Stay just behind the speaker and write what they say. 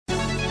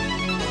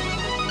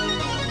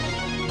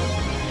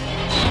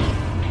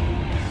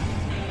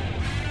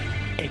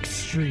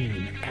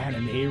Extreme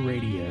Anime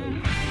Radio.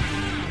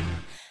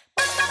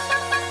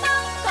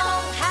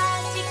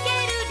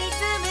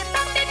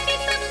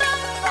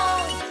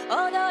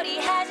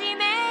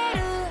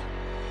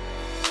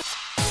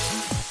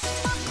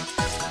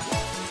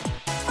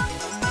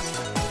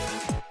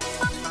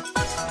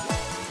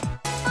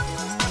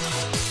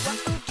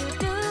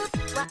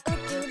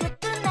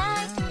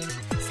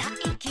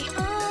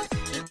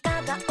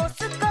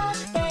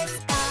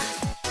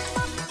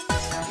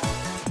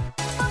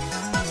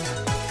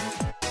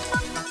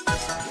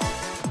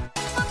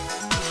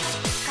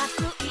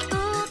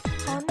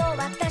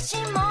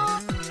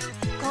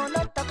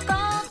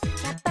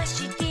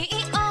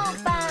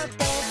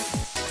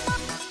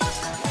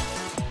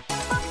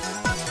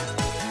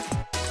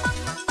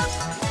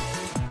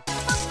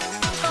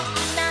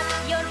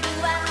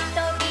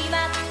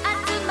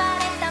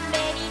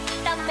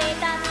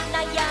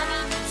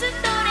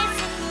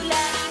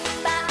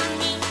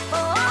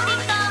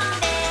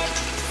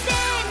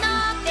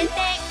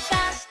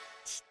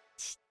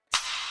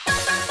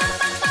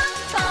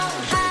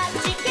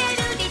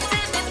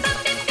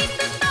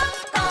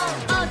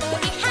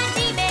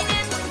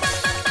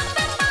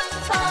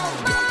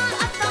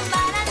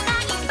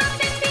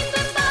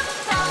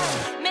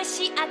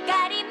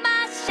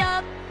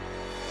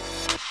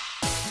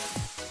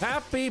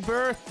 Happy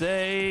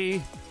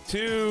birthday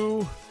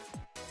to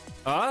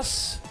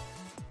us.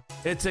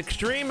 It's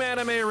Extreme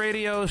Anime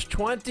Radio's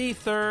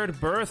 23rd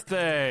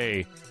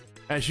birthday.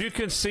 As you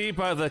can see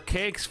by the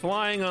cakes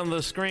flying on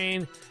the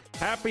screen,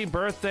 happy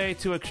birthday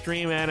to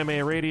Extreme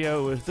Anime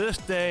Radio. It was this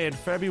day in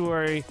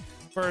February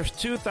 1st,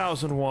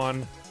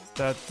 2001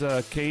 that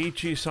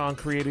Keiichi-san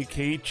created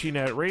Keiichi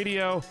Net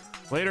Radio,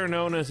 later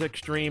known as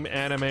Extreme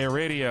Anime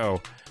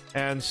Radio.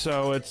 And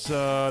so it's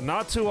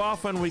not too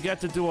often we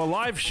get to do a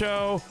live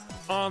show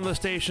on the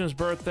station's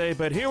birthday,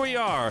 but here we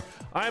are.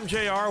 I'm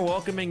JR,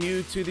 welcoming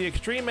you to the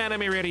Extreme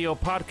Anime Radio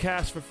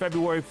podcast for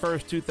February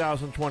 1st,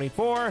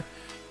 2024.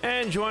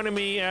 And joining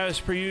me,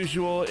 as per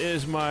usual,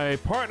 is my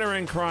partner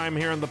in crime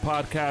here on the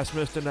podcast,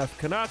 Mr. Neff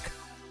Canuck.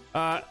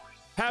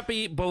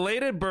 Happy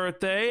belated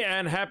birthday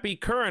and happy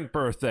current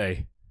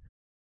birthday.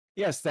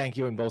 Yes, thank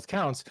you in both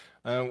counts.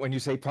 When you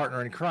say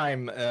partner in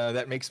crime,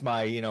 that makes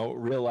my,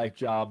 real life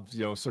job,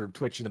 sort of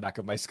twitch in the back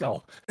of my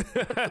skull.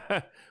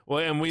 Well,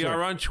 and we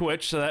are on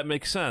Twitch, so that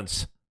makes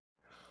sense.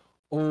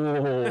 Oh, you're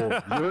in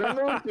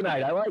the mood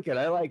tonight. I like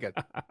it.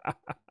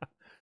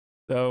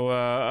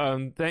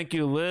 So, thank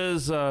you,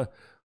 Liz.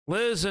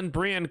 Liz and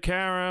Bree and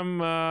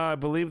Karam, I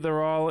believe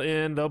they're all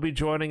in. They'll be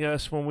joining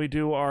us when we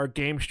do our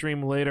game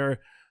stream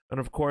later. And,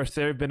 of course,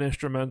 they've been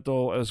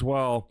instrumental as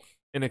well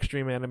in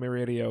Extreme Anime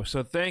Radio.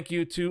 So thank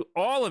you to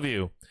all of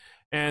you.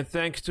 And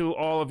thanks to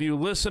all of you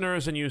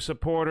listeners and you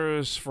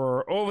supporters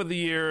for over the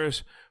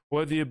years,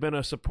 whether you've been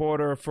a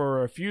supporter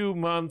for a few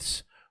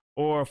months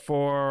or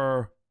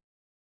for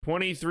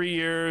 23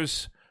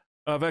 years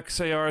of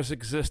XAR's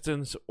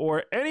existence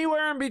or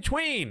anywhere in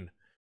between.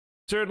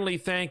 Certainly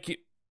thank you.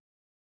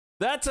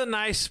 That's a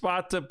nice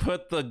spot to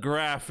put the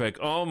graphic.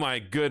 Oh my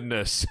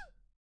goodness.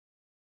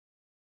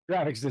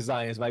 Graphics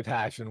design is my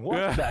passion.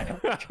 What the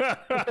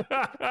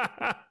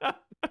heck?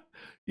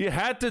 You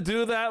had to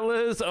do that,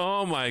 Liz?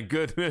 Oh my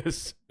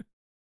goodness.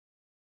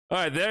 All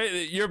right, there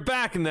you're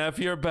back, Neff.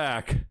 You're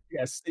back.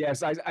 Yes,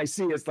 I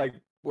see. It's like,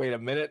 wait a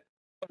minute.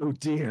 Oh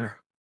dear.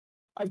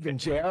 I've been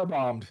JR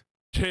bombed.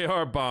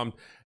 JR bombed.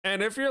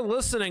 And if you're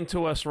listening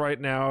to us right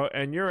now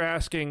and you're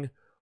asking,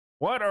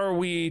 what are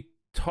we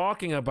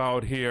talking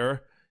about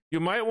here? You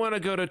might want to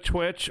go to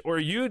Twitch or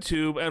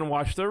YouTube and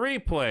watch the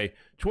replay.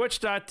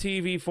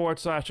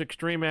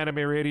 Twitch.tv/Extreme Anime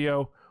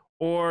Radio,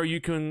 or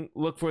you can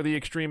look for the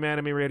Extreme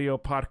Anime Radio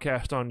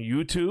podcast on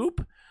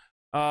YouTube.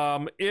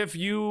 If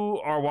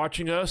you are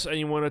watching us and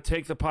you want to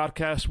take the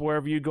podcast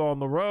wherever you go on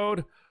the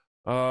road,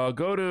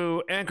 go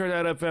to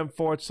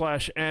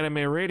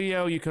anchor.fm/anime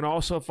radio. You can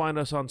also find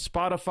us on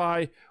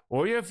Spotify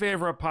or your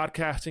favorite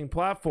podcasting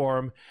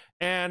platform.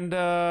 And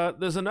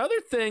there's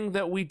another thing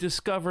that we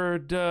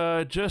discovered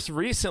just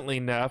recently,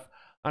 Neff,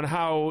 on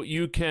how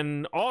you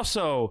can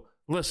also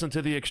listen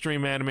to the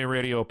Extreme Anime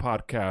Radio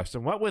podcast.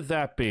 And what would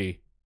that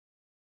be?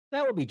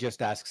 That would be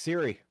Just Ask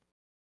Siri.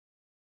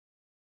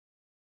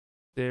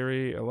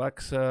 Siri,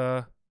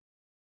 Alexa.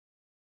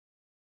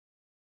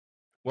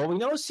 Well, we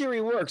know Siri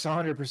works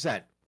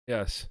 100%.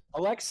 Yes.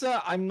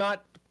 Alexa, I'm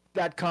not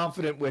that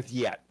confident with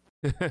yet.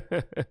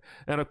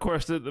 And of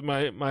course,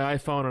 my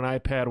iPhone and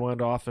iPad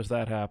went off as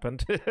that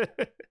happened.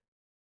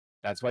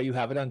 That's why you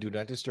have it on Do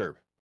Not Disturb.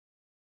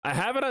 I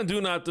have it on Do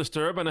Not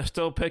Disturb, and I'm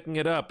still picking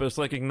it up. It's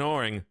like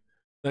ignoring,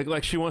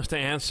 like she wants to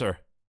answer.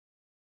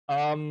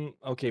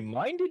 Okay,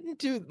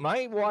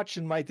 my watch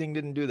and my thing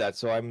didn't do that,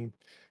 so I'm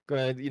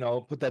gonna,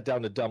 put that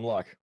down to dumb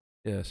luck.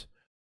 Yes.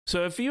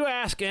 So if you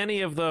ask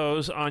any of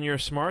those on your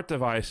smart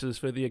devices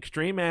for the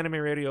Extreme Anime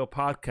Radio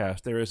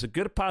podcast, there is a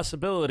good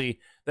possibility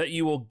that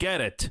you will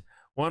get it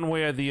one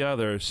way or the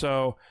other.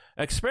 So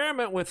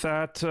experiment with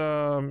that,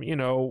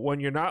 when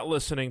you're not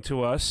listening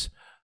to us.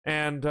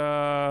 And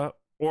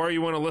or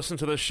you want to listen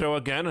to this show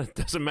again, it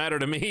doesn't matter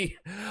to me.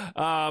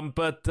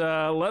 But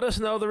let us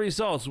know the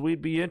results.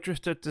 We'd be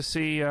interested to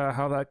see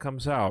how that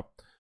comes out.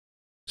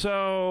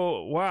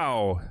 So,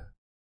 wow.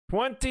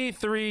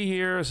 23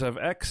 years of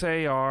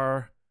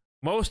XAR,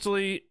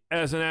 mostly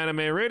as an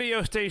anime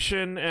radio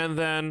station, and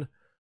then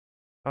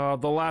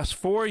the last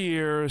 4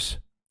 years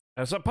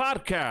as a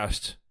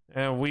podcast.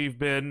 And we've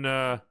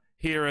been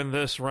here in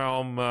this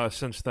realm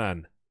since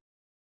then.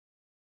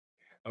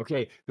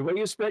 Okay, the way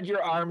you spread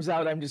your arms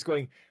out, I'm just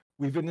going,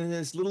 we've been in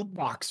this little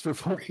box for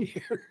 4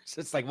 years.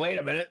 It's like, wait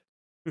a minute.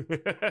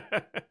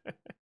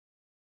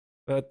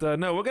 But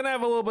no, we're going to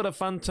have a little bit of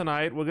fun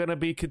tonight. We're going to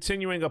be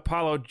continuing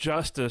Apollo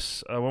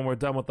Justice when we're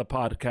done with the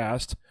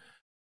podcast.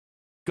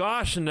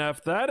 Gosh,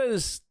 Neff, that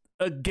is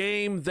a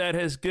game that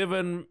has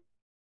given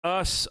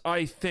us,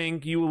 I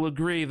think you will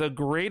agree, the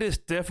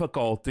greatest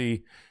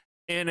difficulty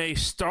in a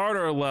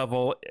starter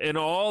level in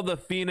all the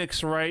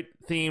Phoenix Wright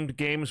themed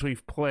games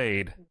we've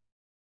played.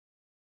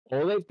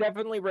 Well, they've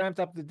definitely ramped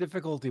up the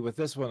difficulty with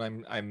this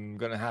one. I'm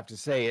going to have to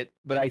say it,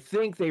 but I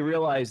think they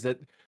realize that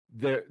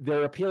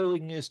their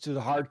appealing is to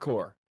the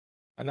hardcore,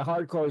 and the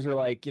hardcores are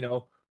like,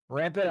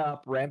 ramp it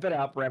up, ramp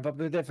up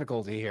the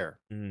difficulty here.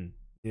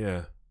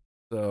 Yeah.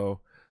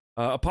 So,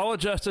 Apollo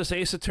Justice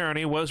Ace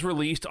Attorney was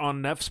released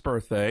on Neff's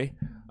birthday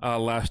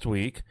last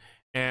week,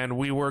 and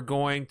we were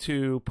going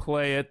to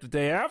play it the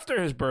day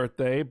after his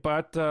birthday,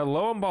 but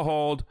lo and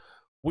behold,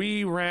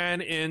 we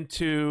ran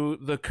into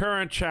the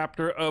current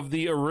chapter of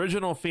the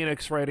original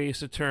Phoenix Wright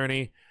Ace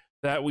Attorney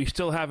that we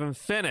still haven't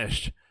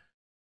finished.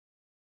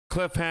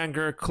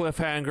 Cliffhanger,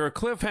 cliffhanger,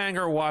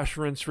 cliffhanger, wash,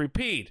 rinse,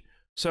 repeat.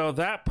 So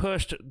that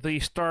pushed the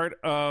start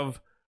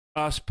of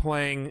us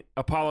playing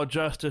Apollo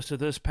Justice to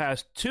this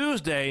past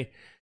Tuesday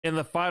in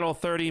the final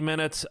 30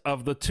 minutes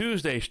of the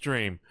Tuesday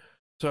stream.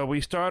 So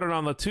we started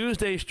on the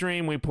Tuesday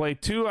stream, we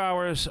played 2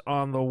 hours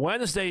on the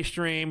Wednesday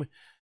stream,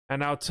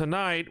 and now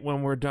tonight,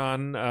 when we're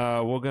done,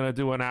 we're going to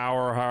do an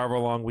hour or however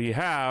long we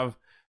have.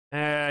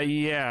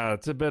 Yeah,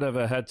 it's a bit of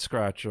a head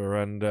scratcher,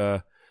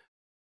 and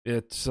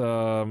it's...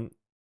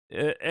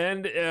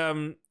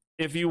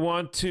 if you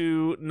want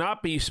to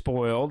not be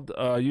spoiled,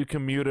 you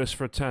can mute us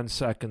for 10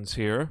 seconds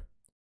here.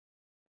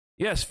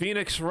 Yes,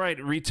 Phoenix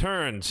Wright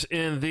returns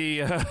in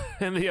the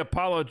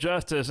Apollo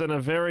Justice in a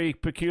very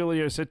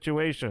peculiar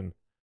situation.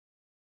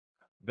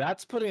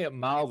 That's putting it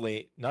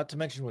mildly, not to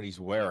mention what he's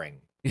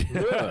wearing.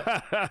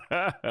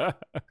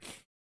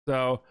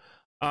 So,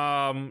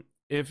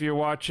 if you're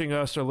watching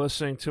us or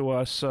listening to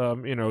us,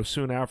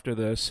 soon after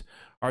this,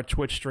 our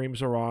Twitch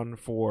streams are on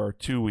for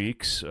 2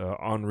 weeks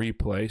on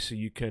replay, so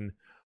you can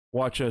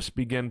watch us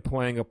begin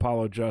playing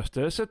Apollo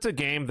Justice. It's a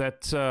game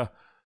that's, I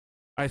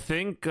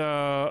think,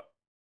 a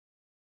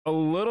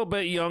little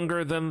bit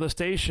younger than the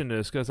station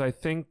is, because I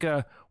think,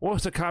 what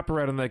was the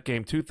copyright on that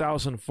game,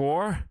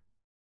 2004?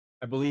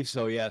 I believe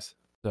so, yes.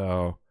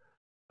 So,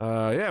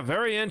 yeah,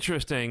 very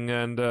interesting,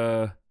 and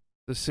to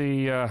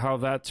see how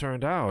that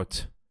turned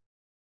out.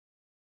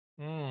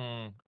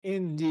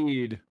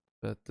 Indeed.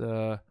 But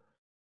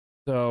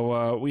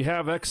so we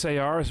have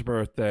XAR's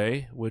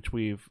birthday, which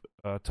we've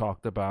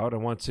talked about,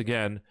 and once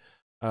again,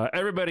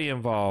 everybody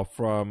involved,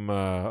 from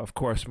of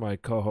course my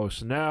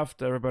co-host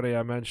Neft, everybody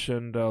I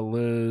mentioned,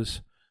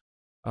 Liz,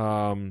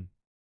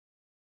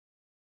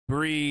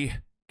 Bree,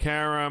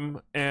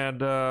 Karam,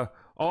 and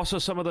also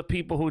some of the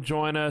people who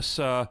join us.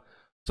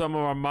 Some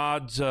of our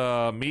mods,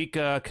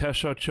 Mika,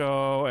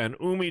 Keshocho, and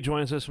Umi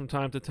joins us from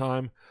time to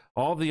time.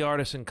 All the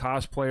artists and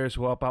cosplayers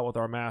who help out with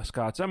our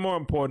mascots. And more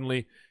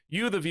importantly,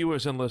 you, the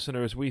viewers and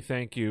listeners, we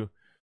thank you.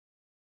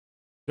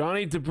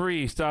 Johnny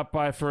Debris stopped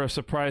by for a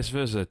surprise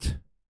visit.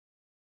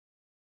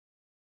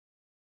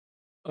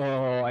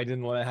 Oh, I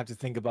didn't want to have to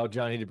think about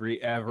Johnny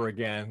Debris ever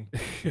again.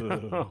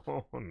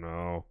 Oh,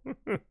 no.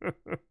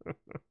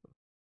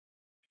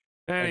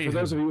 And for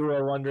those of you who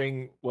are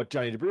wondering what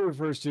Johnny Debris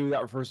refers to,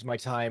 that refers to my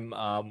time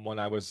when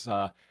I was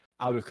out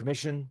of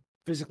commission,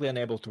 physically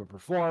unable to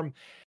perform,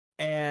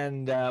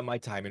 and my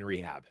time in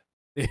rehab.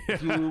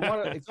 If you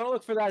want to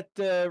look for that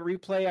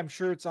replay, I'm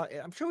sure we've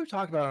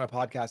talked about it on a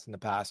podcast in the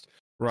past.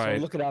 Right.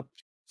 So look it up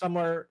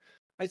somewhere.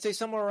 I'd say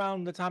somewhere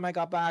around the time I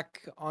got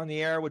back on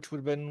the air, which would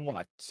have been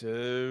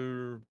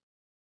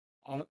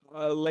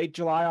late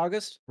July,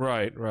 August.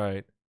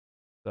 Right.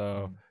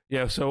 So.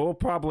 Yeah, so we'll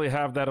probably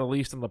have that at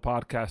least on the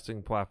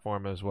podcasting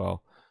platform as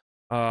well.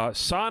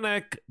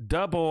 Sonic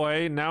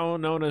Duboy, now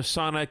known as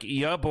Sonic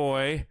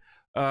Yaboy,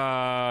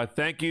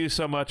 thank you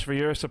so much for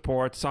your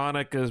support.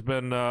 Sonic has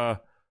been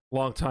a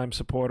longtime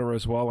supporter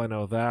as well, I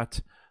know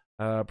that.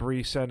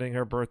 Bree sending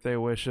her birthday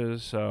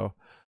wishes. So,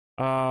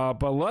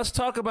 but let's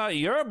talk about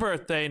your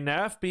birthday,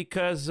 Neff,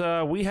 because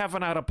we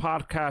haven't had a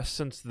podcast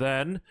since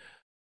then.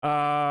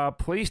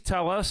 Please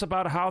tell us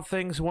about how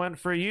things went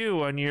for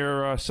you on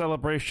your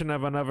celebration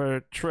of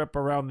another trip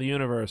around the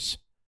universe.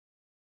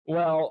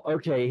 Well,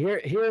 okay,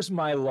 here's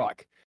my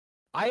luck.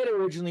 I had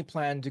originally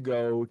planned to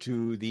go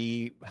to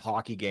the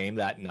hockey game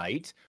that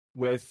night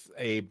with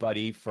a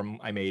buddy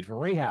I made from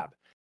rehab.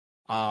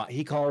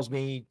 He calls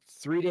me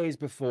 3 days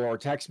before,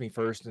 texts me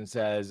first and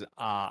says,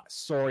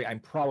 sorry, I'm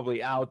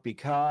probably out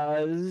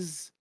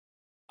because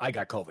I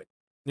got COVID.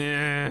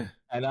 Yeah.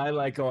 And I'm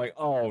like going,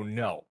 oh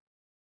no,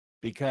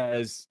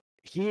 because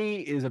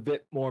he is a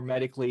bit more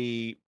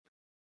medically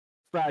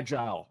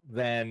fragile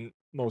than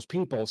most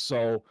people.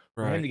 So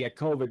for him Right. to get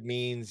COVID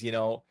means,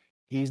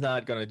 he's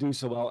not going to do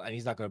so well and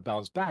he's not going to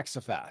bounce back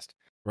so fast.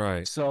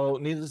 Right. So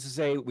needless to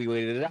say, we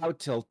waited it out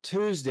till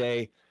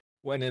Tuesday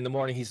when in the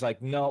morning he's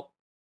like, nope,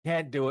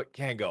 can't do it,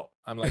 can't go.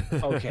 I'm like,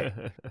 okay.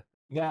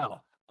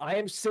 Now, I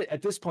am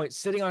at this point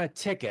sitting on a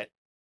ticket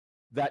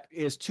that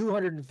is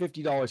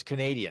 $250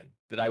 Canadian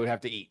that I would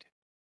have to eat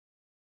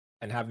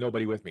and have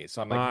nobody with me.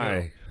 So I'm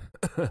like,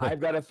 no, I've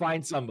got to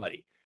find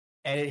somebody.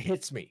 And it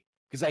hits me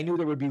because I knew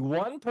there would be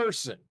one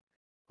person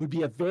who'd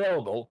be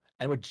available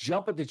and would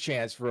jump at the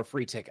chance for a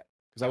free ticket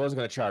because I wasn't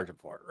going to charge him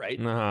for it,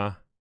 right? Uh-huh.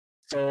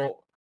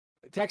 So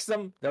I text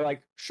them. They're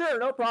like, sure,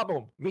 no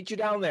problem. Meet you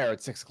down there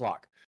at 6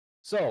 o'clock.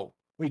 So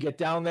we get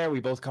down there.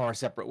 We both come our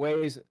separate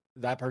ways.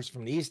 That person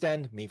from the East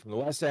End, me from the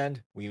West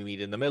End. We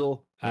meet in the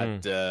middle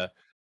at the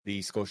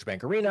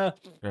Scotiabank Arena.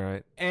 All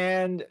right.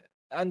 And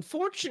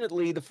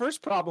unfortunately, the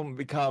first problem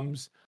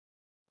becomes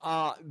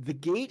the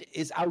gate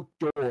is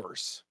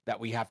outdoors that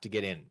we have to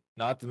get in,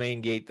 not the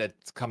main gate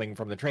that's coming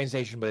from the train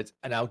station, but it's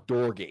an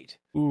outdoor gate.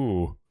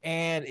 Ooh.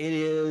 And it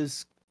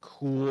is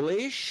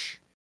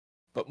coolish,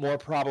 but more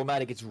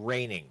problematic. It's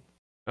raining.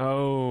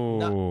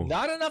 Oh.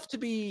 Not enough to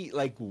be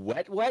like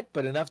wet,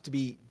 but enough to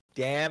be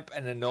damp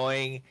and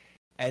annoying.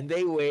 And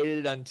they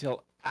waited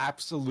until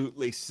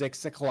absolutely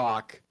 6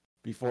 o'clock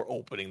before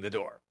opening the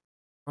door.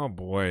 Oh,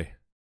 boy.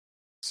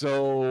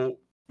 So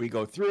we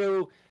go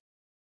through.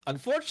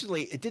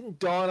 Unfortunately, it didn't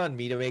dawn on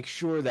me to make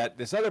sure that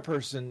this other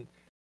person,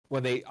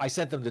 I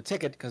sent them the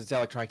ticket, because it's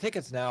electronic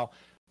tickets now,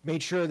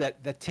 made sure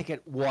that the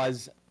ticket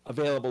was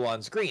available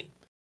on screen.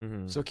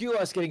 Mm-hmm. So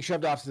QS getting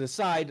shoved off to the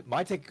side,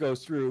 my ticket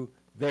goes through,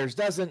 theirs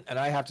doesn't, and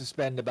I have to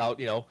spend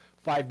about,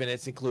 5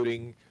 minutes,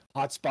 including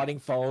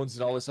hotspotting phones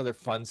and all this other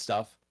fun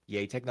stuff.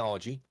 Yay,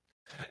 technology.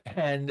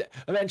 And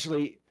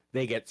eventually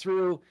they get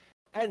through,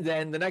 and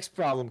then the next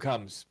problem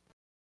comes.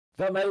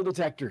 The metal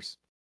detectors.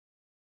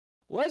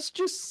 Let's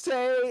just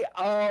say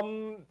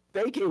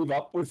they gave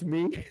up with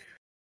me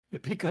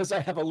because I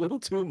have a little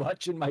too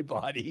much in my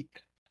body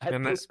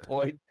at this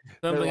point.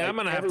 Something I'm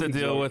going to have to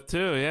deal with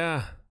too,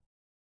 yeah.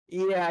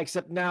 Yeah,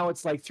 except now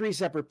it's like 3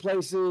 separate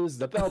places,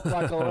 the belt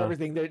buckle,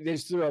 everything. They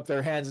just threw up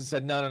their hands and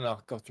said, no,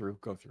 go through.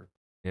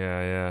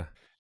 Yeah.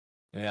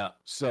 Yeah,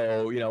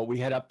 so, we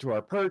head up to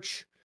our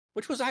perch,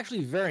 which was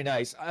actually very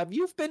nice.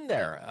 You've been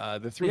there,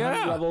 the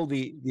 300 level,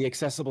 the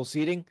accessible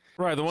seating.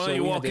 Right, the one that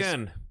you walk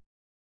in.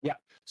 Yeah,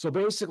 so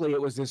basically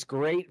it was this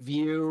great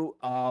view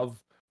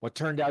of what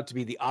turned out to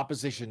be the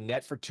opposition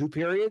net for 2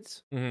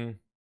 periods,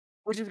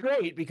 which is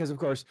great because, of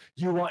course,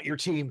 you want your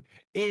team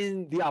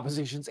in the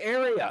opposition's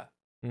area,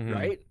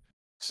 right?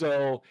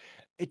 So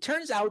it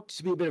turns out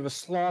to be a bit of a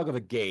slog of a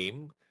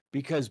game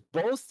because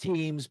both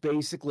teams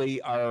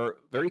basically are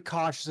very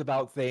cautious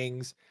about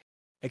things,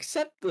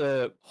 except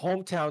the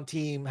hometown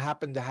team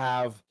happened to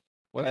have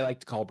what I like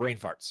to call brain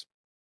farts.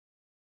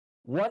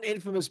 One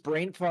infamous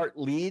brain fart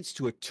leads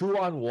to a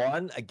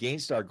 2-on-1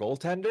 against our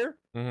goaltender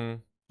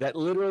that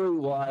literally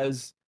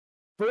was,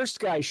 first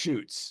guy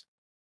shoots.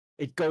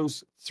 It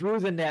goes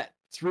through the net,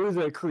 through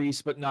the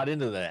crease, but not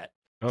into the net.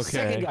 Okay.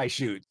 Second guy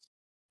shoots,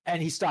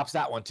 and he stops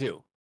that one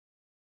too.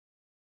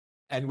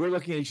 And we're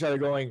looking at each other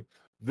going,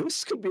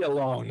 this could be a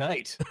long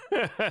night.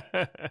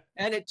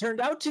 And it turned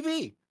out to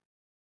be.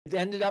 It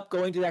ended up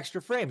going to the extra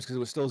frames because it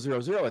was still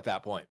 0-0 at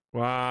that point.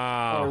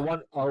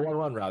 Wow. Or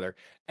 1-1 rather.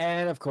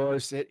 And of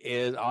course, it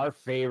is our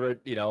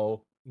favorite,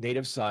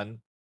 native son,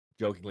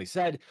 jokingly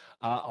said,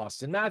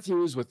 Austin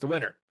Matthews with the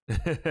winner.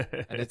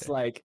 And it's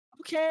like,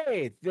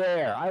 okay,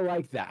 there, I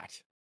like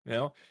that.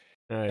 Nice.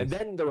 And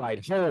then the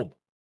ride home.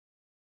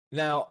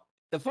 Now,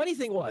 the funny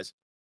thing was,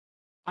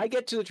 I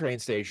get to the train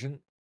station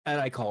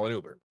and I call an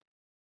Uber.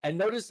 And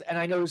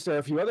I noticed there are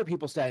a few other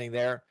people standing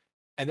there,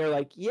 and they're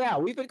like, yeah,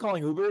 we've been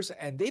calling Ubers,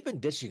 and they've been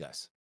ditching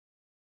us.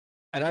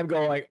 And I'm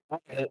going,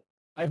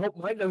 I hope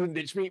mine doesn't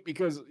ditch me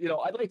because,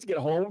 I'd like to get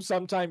home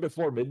sometime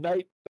before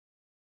midnight.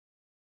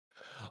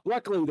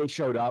 Luckily, they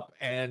showed up,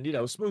 and,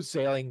 smooth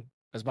sailing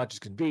as much as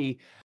can be.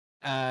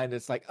 And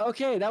it's like,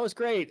 okay, that was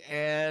great.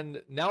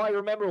 And now I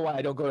remember why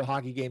I don't go to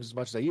hockey games as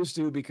much as I used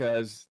to,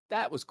 because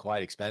that was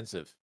quite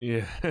expensive.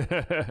 Yeah.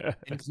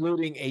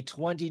 Including a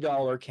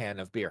 $20 can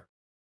of beer.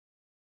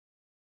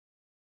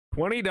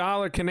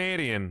 $20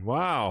 Canadian.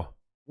 Wow.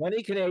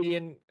 20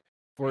 Canadian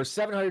for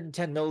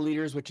 710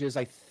 milliliters, which is,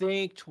 I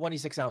think,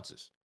 26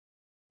 ounces.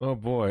 Oh,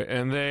 boy.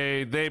 And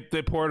they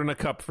poured in a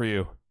cup for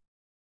you.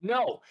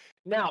 No.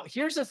 Now,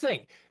 here's the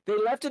thing. They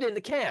left it in the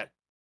can.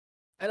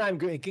 And I'm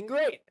thinking,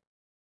 great.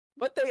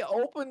 But they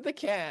opened the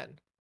can.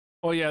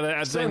 Oh,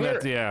 yeah.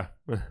 Yeah.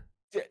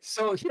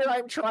 So here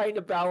I'm trying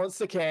to balance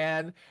the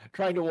can,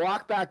 trying to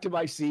walk back to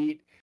my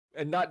seat.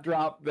 and not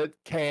drop the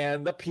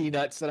can, the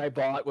peanuts that I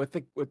bought with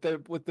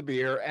the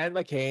beer and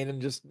my cane,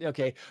 and just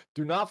okay,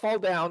 do not fall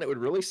down. It would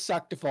really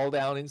suck to fall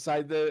down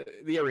inside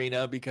the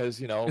arena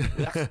because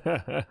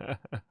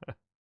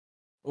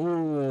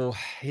oh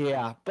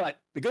yeah. But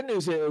the good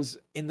news is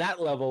in that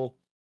level,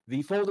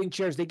 the folding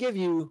chairs they give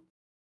you,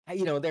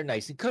 they're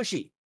nice and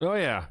cushy. Oh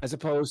yeah. As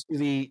opposed to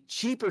the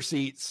cheaper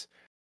seats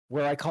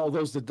where I call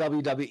those the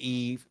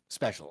WWE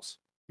specials.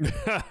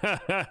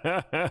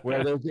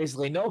 Where there's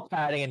basically no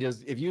padding, and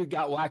just if you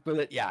got whacked with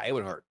it, it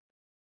would hurt.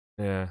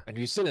 Yeah. And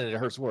if you sit in it, it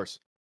hurts worse.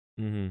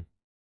 Mm-hmm.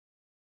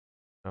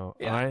 Oh,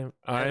 yeah.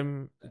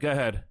 Go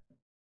ahead.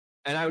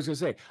 And I was going to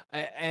say,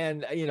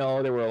 and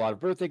there were a lot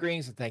of birthday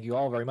greetings, and thank you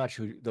all very much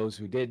those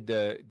who did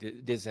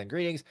send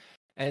greetings.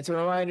 And it's a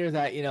reminder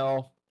that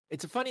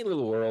it's a funny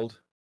little world,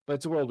 but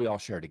it's a world we all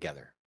share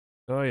together.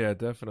 Oh yeah,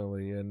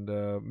 definitely, and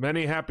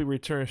many happy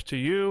returns to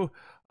you.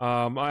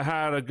 I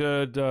had a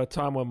good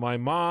time with my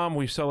mom.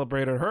 We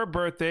celebrated her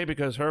birthday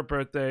because her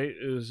birthday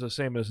is the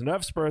same as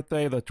Nev's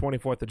birthday, the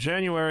 24th of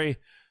January.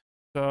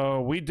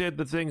 So we did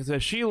the things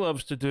that she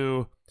loves to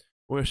do,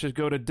 which is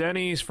go to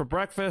Denny's for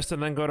breakfast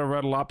and then go to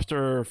Red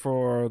Lobster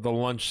for the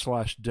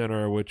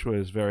lunch/dinner, which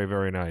was very,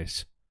 very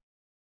nice.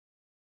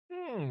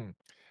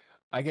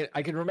 I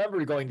can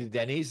remember going to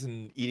Denny's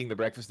and eating the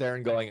breakfast there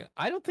and going,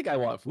 I don't think I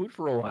want food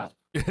for a while.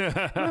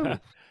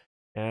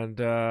 And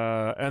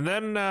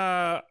then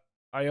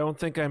I don't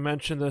think I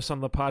mentioned this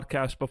on the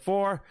podcast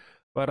before,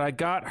 but I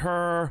got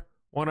her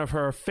one of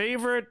her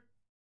favorite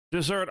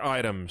dessert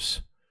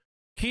items,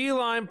 key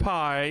lime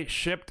pie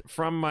shipped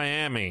from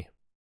Miami.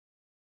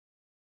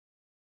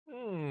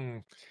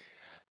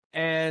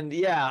 And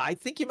I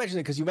think you mentioned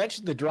it because you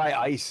mentioned the dry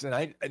ice,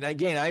 and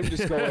again I'm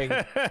just going,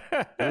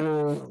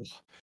 oh,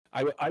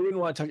 I wouldn't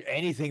want to touch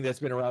anything that's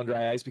been around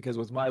dry ice because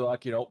with my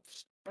luck,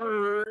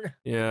 burn.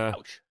 Yeah.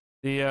 Ouch.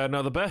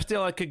 The best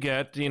deal I could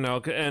get,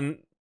 and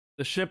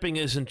the shipping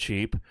isn't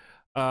cheap.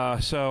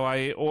 So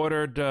I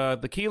ordered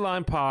the key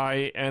lime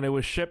pie, and it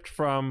was shipped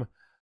from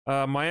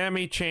a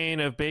Miami chain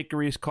of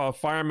bakeries called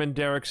Fireman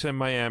Derek's in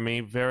Miami.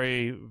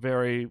 Very,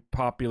 very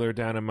popular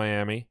down in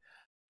Miami.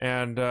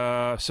 And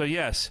so,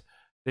 yes,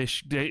 they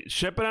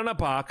ship it in a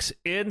box.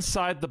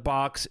 Inside the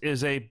box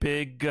is a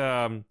big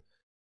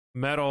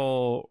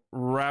metal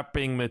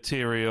wrapping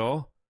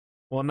material.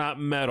 Well, not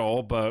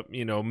metal, but,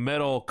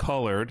 metal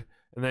colored.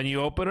 And then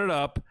you open it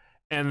up,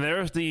 and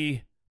there's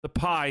the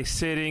pie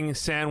sitting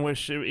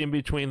sandwiched in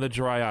between the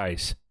dry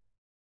ice.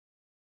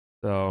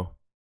 So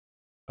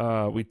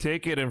we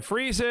take it and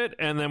freeze it,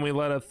 and then we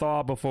let it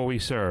thaw before we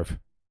serve.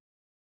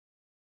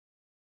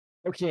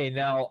 Okay,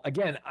 now,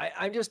 again,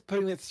 I'm just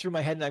putting it through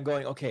my head, and I'm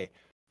going, okay,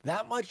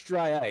 that much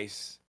dry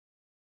ice,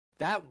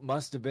 that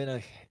must have been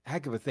a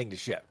heck of a thing to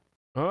ship.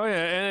 Oh,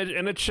 yeah,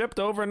 and it shipped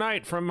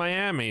overnight from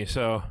Miami,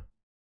 so...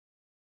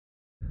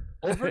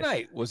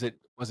 Overnight? Was it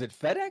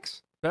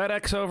FedEx?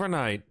 FedEx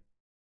overnight.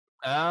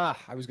 I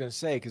was going to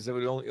say, because it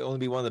would only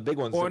be one of the big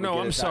ones. Or no,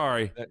 I'm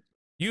sorry.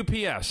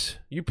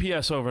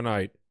 UPS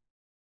overnight.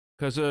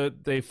 Because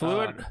they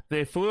flew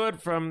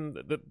it from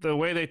the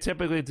way they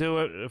typically do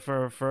it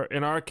for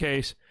in our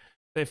case,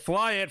 they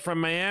fly it from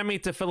Miami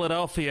to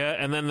Philadelphia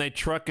and then they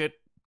truck it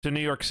to New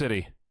York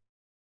City.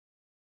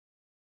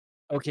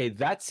 Okay,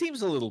 that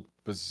seems a little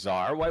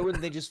bizarre. Why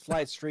wouldn't they just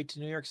fly it straight to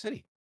New York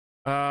City?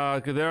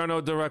 Because there are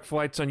no direct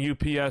flights on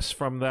UPS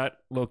from that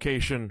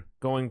location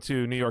going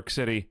to New York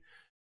City.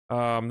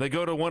 They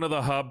go to one of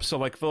the hubs, so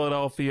like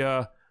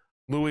Philadelphia,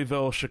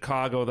 Louisville,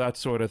 Chicago, that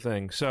sort of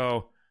thing.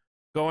 So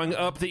going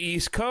up the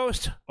East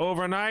Coast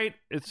overnight,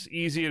 it's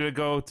easier to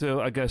go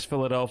to, I guess,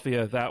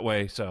 Philadelphia that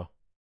way. So,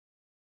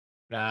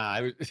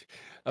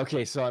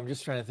 okay. So I'm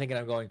just trying to think, and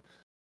I'm going,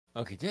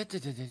 okay,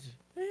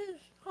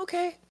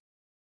 okay,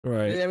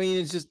 right. I mean,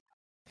 it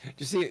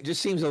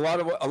just seems a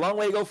long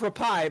way to go for a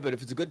pie, but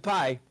if it's a good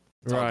pie,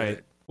 it's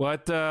right.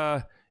 But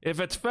if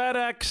it's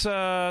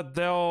FedEx,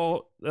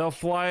 they'll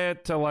fly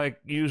it to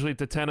usually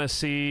to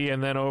Tennessee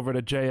and then over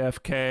to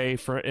JFK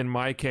for in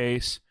my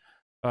case.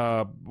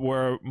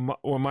 Where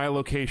my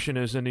location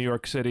is in New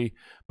York City.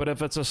 But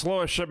if it's a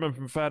slower shipment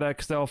from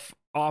FedEx, they'll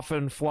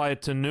often fly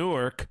it to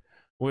Newark,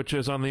 which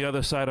is on the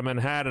other side of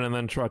Manhattan, and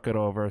then truck it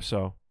over.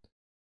 So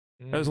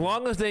as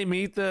long as they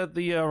meet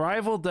the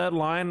arrival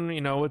deadline,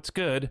 it's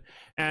good.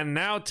 And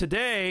now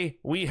today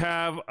we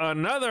have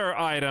another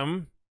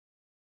item,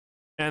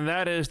 and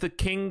that is the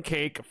king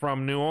cake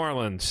from New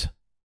Orleans.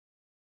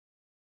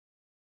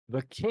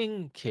 The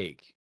king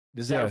cake.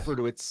 Does that refer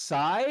to its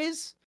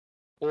size?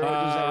 Or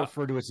does that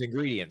refer to its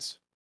ingredients?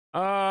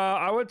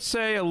 I would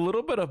say a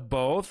little bit of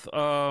both.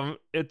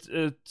 It's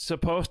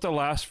supposed to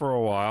last for a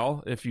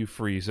while if you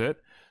freeze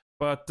it.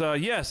 But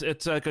yes,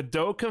 it's like a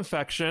dough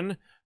confection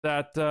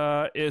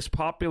that is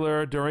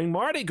popular during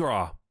Mardi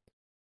Gras.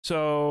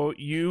 So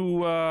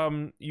you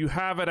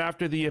have it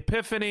after the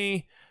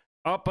Epiphany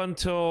up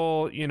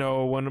until,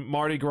 when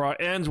Mardi Gras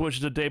ends, which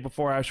is the day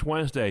before Ash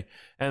Wednesday.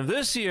 And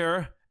this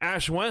year,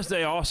 Ash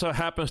Wednesday also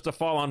happens to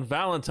fall on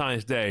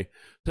Valentine's Day.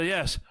 So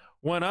yes,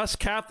 when us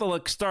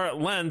Catholics start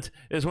Lent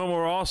is when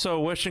we're also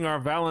wishing our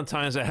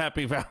Valentines a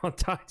happy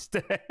Valentine's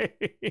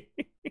Day.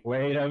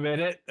 Wait a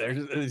minute.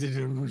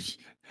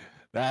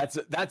 That's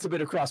a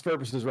bit of cross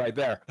purposes right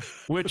there.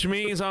 Which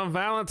means on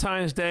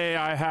Valentine's Day,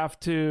 I have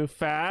to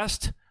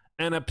fast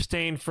and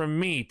abstain from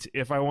meat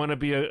if I want to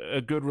be a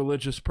good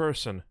religious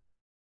person.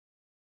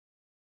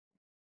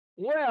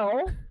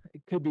 Well,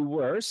 it could be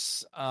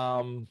worse.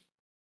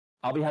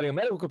 I'll be having a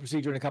medical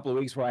procedure in a couple of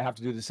weeks where I have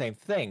to do the same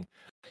thing.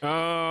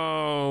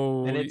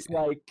 Oh. And it's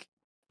like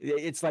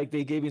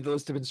they gave me the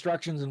list of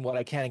instructions and what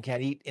I can and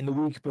can't eat in the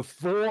week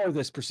before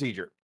this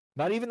procedure.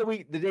 Not even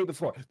the day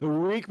before. The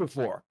week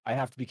before, I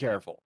have to be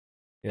careful.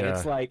 Yeah. And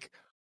it's like,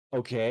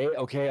 okay.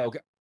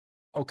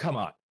 Oh, come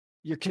on.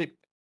 You're kidding.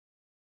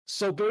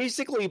 So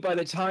basically, by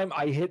the time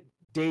I hit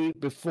day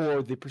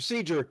before the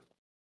procedure,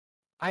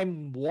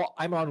 I'm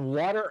on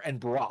water and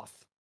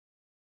broth.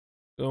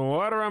 The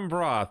water and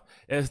broth.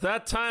 It's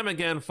that time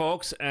again,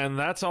 folks, and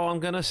that's all I'm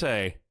going to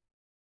say.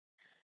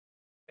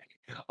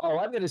 All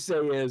I'm going to say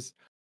is,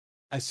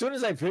 as soon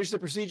as I finish the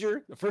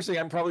procedure, the first thing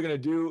I'm probably going to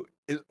do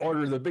is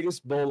order the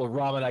biggest bowl of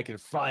ramen I can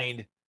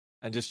find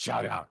and just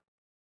chow down,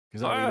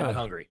 because I'm really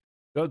hungry.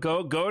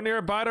 Go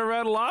nearby to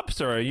Red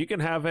Lobster. You can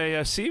have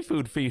a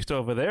seafood feast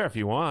over there if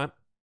you want.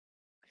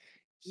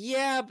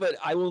 Yeah, but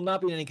I will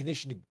not be in any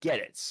condition to get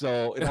it,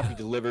 so it'll have to be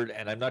delivered,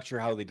 and I'm not sure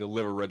how they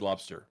deliver Red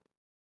Lobster.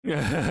 But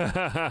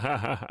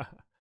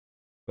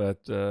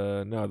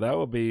no, that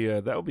would be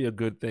a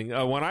good thing.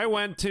 When I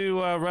went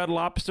to Red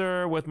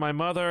Lobster with my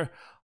mother,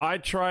 I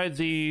tried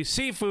the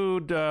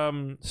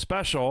seafood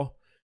special,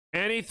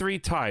 any 3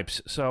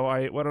 types. So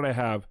what did I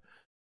have?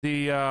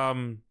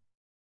 The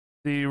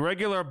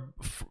regular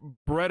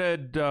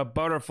breaded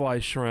butterfly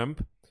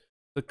shrimp,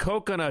 the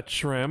coconut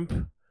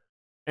shrimp,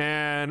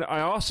 and I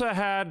also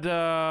had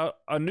a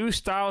new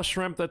style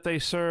shrimp that they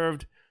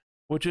served,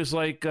 which is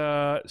like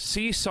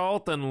sea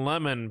salt and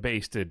lemon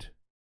basted,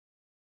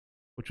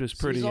 which was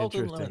pretty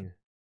interesting.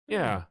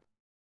 Yeah.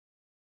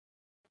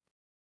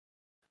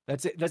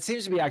 That's it. That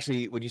seems to be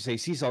actually, when you say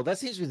sea salt, that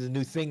seems to be the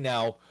new thing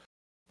now.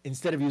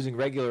 Instead of using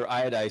regular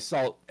iodized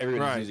salt,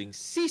 everybody's using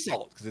sea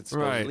salt because it's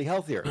supposedly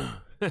healthier.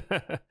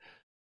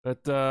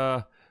 But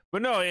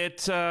no,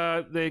 it's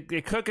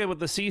they cook it with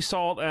the sea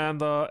salt and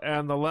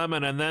the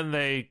lemon, and then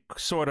they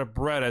sort of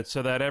bread it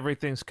so that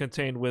everything's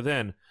contained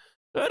within.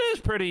 That is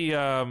pretty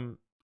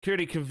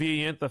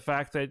convenient. The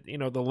fact that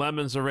the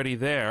lemon's already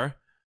there,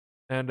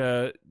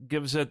 and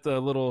gives it the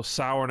little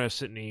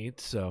sourness it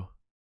needs. So,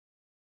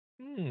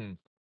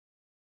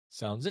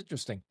 sounds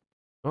interesting.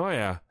 Oh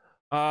yeah.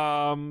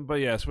 But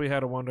yes, we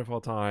had a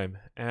wonderful time,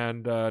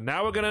 and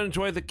now we're gonna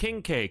enjoy the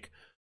king cake.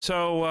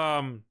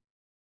 So,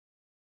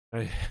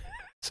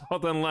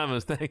 salt and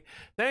lemons.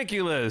 Thank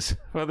you, Liz,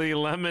 for the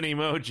lemon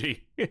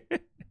emoji.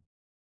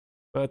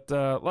 But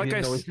like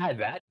I said,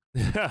 that.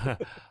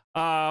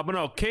 But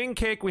no, king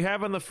cake we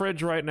have in the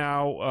fridge right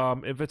now.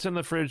 If it's in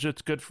the fridge,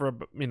 it's good for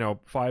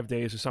 5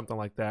 days or something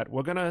like that.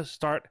 We're gonna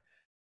start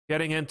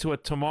getting into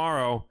it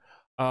tomorrow.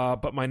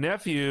 But my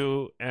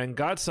nephew and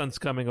godson's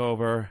coming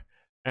over,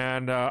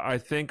 and I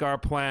think our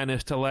plan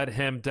is to let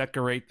him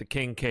decorate the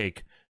king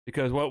cake,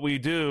 because what we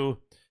do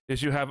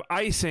is you have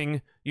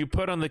icing you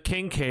put on the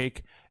king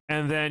cake,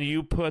 and then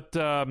you put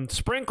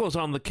sprinkles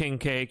on the king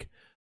cake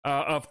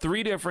of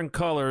 3 different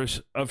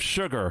colors of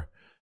sugar,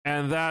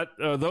 and that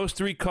those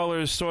 3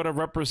 colors sort of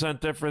represent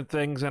different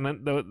things, and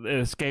it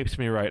escapes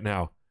me right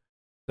now.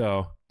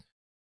 So,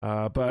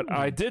 but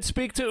I did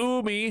speak to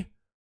Umi,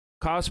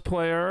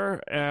 cosplayer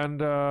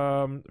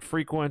and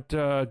frequent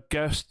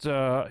guest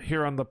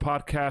here on the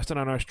podcast and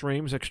on our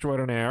streams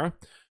extraordinaire,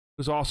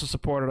 who's also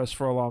supported us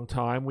for a long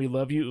time. We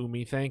love you,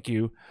 Umi. Thank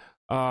you.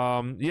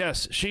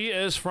 Yes, she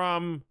is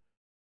from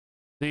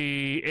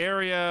the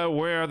area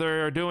where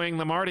they're doing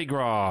the Mardi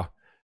Gras.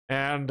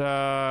 And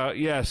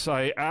yes,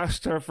 I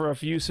asked her for a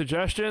few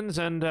suggestions.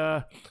 And,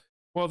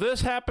 well,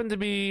 this happened to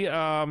be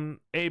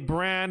a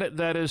brand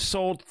that is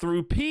sold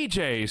through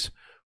PJ's,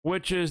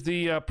 which is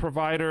the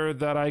provider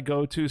that I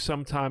go to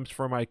sometimes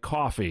for my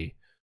coffee.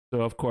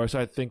 So, of course,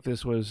 I think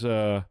this was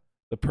the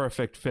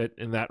perfect fit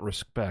in that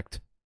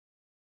respect.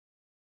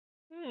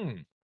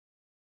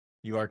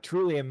 You are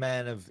truly a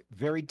man of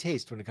varied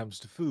taste when it comes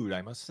to food,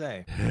 I must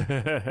say.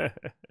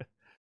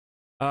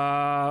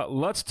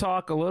 Let's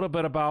talk a little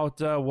bit about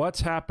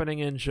what's happening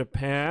in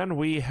Japan.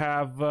 We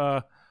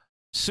have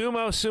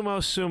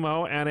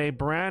Sumo, and a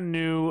brand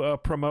new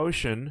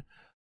promotion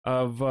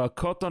of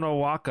Koto no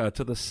Waka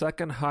to the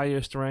second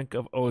highest rank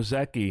of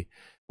Ozeki. It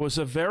was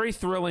a very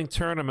thrilling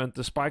tournament,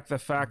 despite the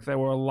fact there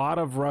were a lot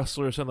of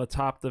wrestlers in the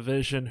top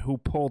division who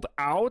pulled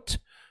out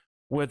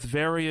with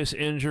various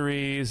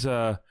injuries,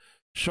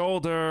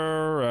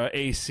 shoulder,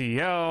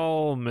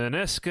 ACL,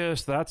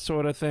 meniscus, that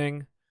sort of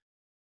thing.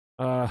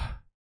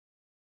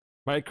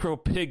 Micro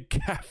Pig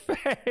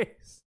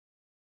Cafes.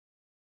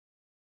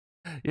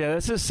 Yeah,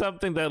 this is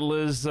something that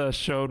Liz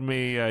showed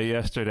me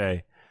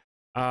yesterday.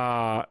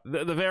 The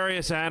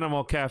various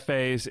animal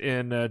cafes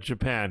in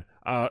Japan.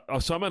 So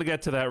I'm going to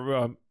get to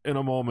that in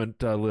a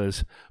moment,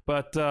 Liz.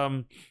 But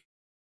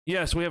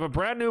Yes, we have a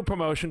brand new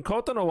promotion.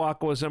 Kota no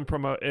Waka was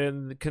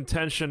in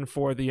contention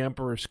for the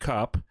Emperor's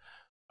Cup.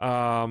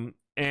 And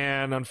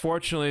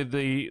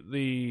unfortunately,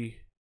 the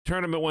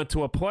tournament went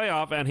to a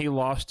playoff, and he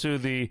lost to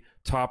the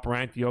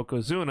top-ranked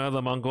Yokozuna,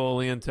 the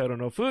Mongolian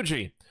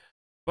Terunofuji.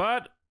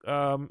 But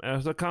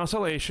as a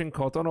consolation,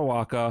 Kota no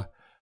Waka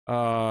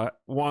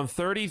won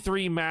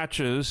 33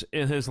 matches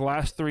in his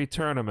last 3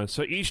 tournaments.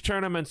 So each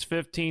tournament's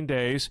 15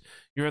 days.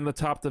 You're in the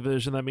top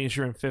division. That means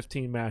you're in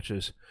 15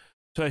 matches.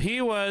 So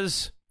he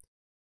was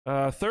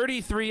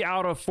 33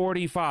 out of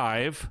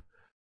 45.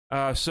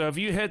 So if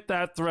you hit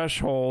that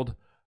threshold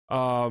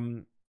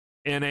in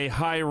a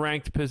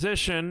high-ranked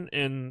position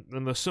in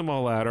the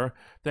sumo ladder,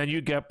 then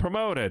you get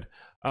promoted.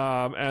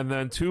 And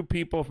then 2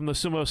 people from the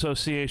Sumo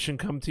Association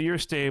come to your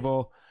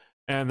stable,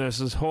 and there's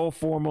this whole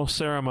formal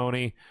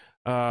ceremony.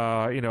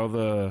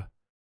 The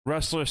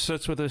wrestler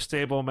sits with his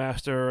stable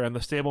master and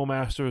the stable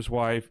master's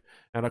wife,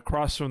 and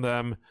across from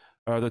them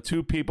are the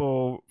 2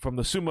 people from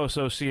the Sumo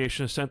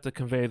Association sent to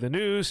convey the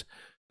news.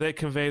 They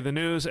convey the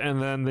news,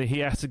 and then he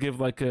has to give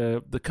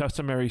the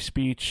customary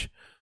speech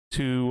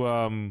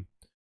to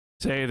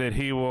say that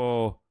he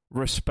will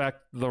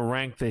respect the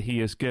rank that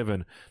he is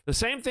given. The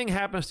same thing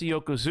happens to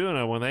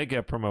Yokozuna when they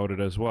get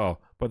promoted as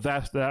well. But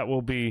that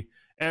will be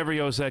every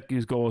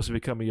Ozeki's goal, is to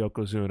become a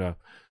Yokozuna.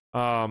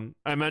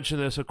 I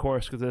mentioned this, of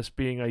course, because this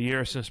being a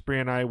year since Bree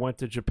and I went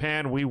to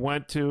Japan. We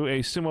went to a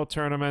sumo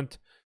tournament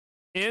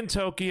in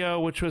Tokyo,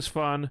 which was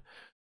fun.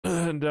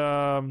 And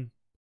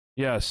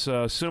yes,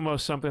 sumo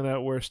is something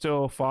that we're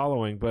still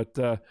following. But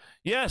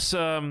yes,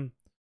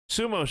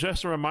 sumo is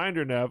just a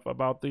reminder, Nev,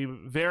 about the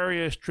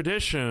various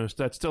traditions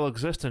that still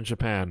exist in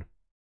Japan.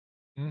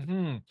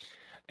 Mm-hmm.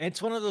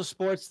 It's one of those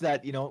sports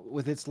that,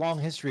 with its long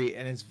history,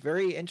 and it's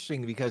very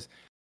interesting because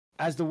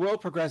as the world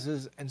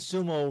progresses and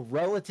sumo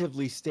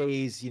relatively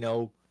stays,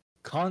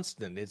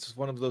 constant, it's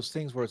one of those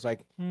things where it's like,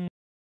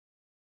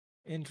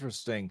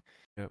 interesting.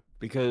 Yep.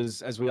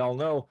 Because as we all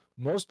know,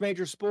 most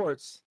major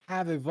sports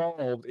have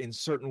evolved in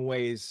certain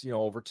ways,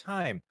 over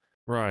time.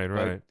 Right.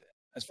 But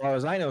as far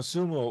as I know,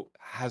 sumo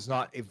has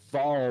not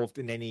evolved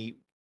in any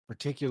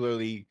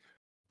particularly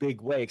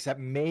big way, except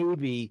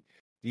maybe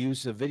the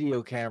use of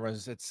video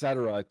cameras,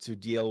 etc., to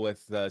deal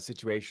with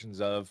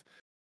situations of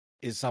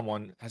has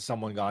someone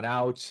gone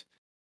out?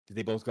 Did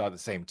they both go out at the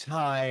same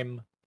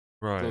time?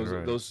 Right.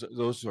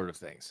 Those sort of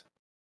things.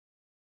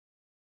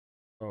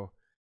 Oh,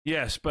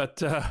 yes,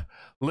 but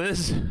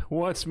Liz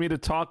wants me to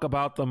talk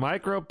about the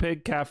Micro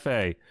Pig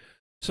Cafe.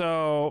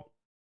 So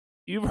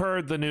you've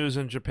heard the news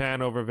in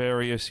Japan over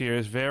various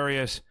years.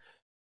 Various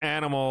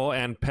animal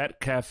and pet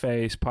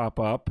cafes pop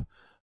up.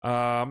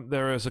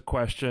 There is a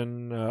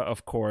question,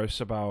 of course,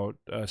 about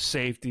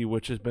safety,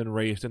 which has been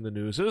raised in the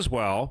news as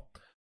well.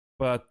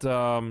 But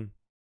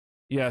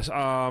yes,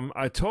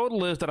 I told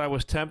Liz that I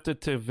was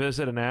tempted to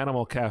visit an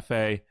animal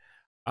cafe.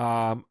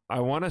 I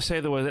want to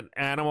say there was an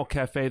animal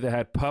cafe that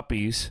had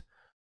puppies.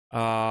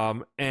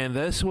 And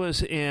this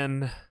was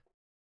in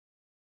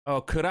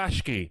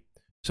Kurashiki.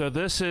 So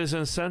this is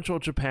in central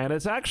Japan.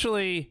 It's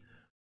actually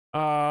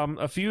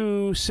a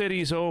few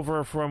cities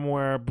over from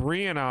where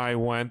Bree and I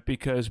went,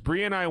 because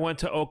Bree and I went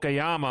to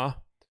Okayama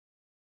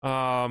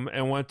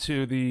and went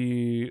to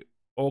the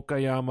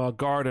Okayama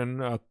Garden.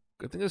 I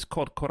think it's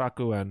called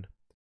Korakuen.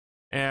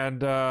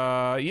 And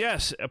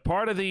yes,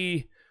 part of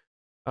the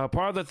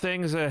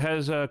things that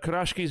has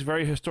Kurashiki's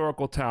very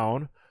historical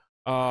town.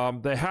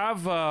 They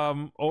have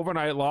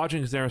overnight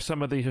lodgings there in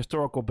some of the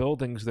historical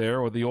buildings there,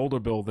 or the older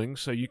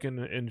buildings, so you can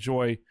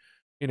enjoy,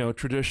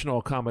 traditional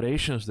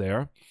accommodations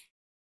there.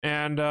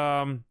 And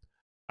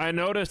I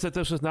noticed that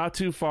this was not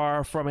too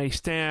far from a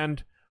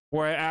stand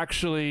where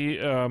actually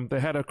they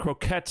had a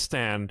croquette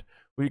stand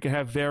where you can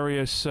have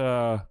various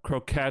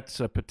croquettes,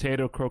 a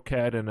potato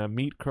croquette and a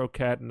meat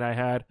croquette, and I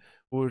had,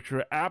 which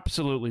were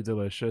absolutely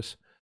delicious.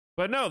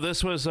 But no,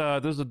 this was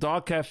a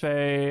dog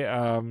cafe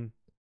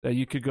that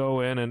you could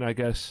go in and, I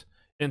guess,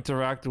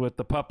 interact with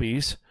the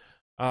puppies.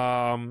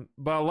 But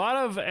a lot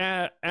of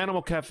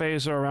animal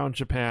cafes are around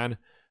Japan,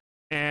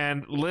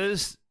 and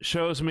Liz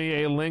shows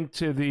me a link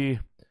to the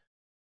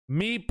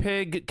Me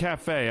Pig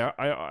Cafe.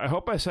 I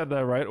hope I said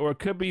that right, or it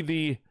could be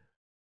the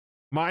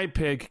My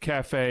Pig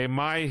Cafe,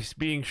 My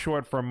being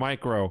short for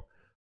micro.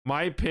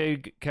 My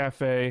Pig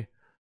Cafe,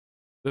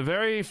 the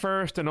very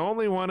first and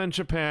only one in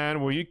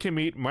Japan where you can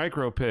meet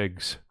micro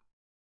pigs.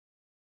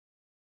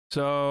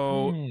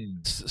 So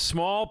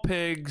small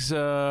pigs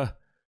that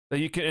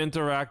you can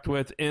interact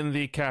with in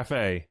the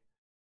cafe.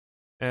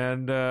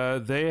 And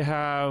they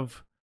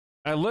have,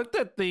 I looked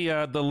at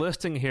the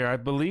listing here. I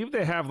believe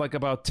they have like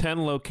about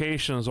 10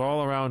 locations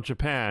all around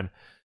Japan.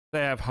 They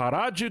have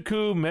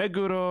Harajuku,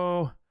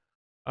 Meguro,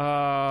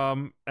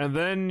 and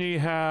then you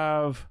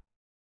have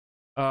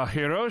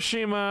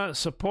Hiroshima,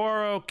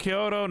 Sapporo,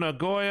 Kyoto,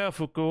 Nagoya,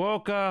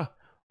 Fukuoka,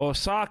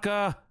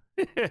 Osaka.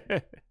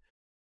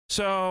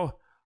 So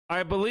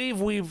I believe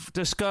we've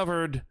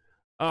discovered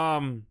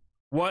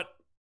what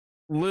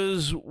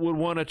Liz would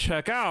want to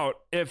check out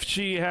if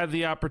she had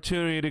the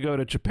opportunity to go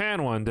to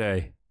Japan one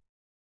day.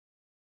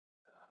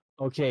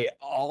 Okay,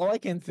 all I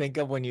can think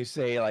of when you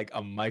say like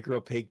a micro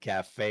pig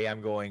cafe,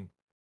 I'm going,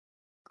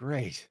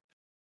 great.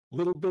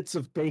 Little bits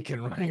of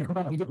bacon running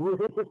around the room.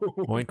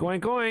 Oink,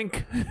 oink,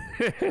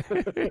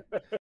 oink.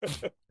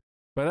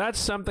 But that's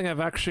something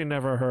I've actually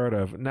never heard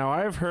of. Now,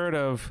 I've heard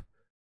of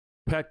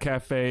pet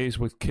cafes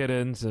with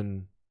kittens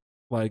and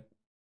like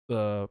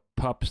the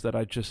pups that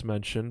I just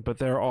mentioned, but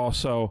there are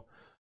also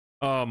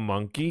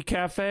monkey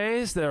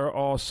cafes. There are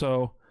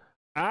also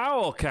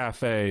owl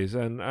cafes,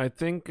 and I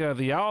think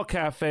the owl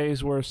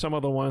cafes were some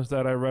of the ones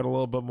that I read a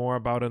little bit more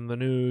about in the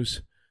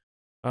news.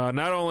 Not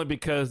only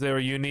because they were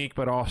unique,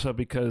 but also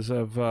because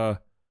of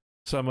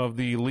some of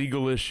the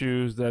legal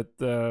issues that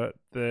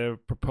they're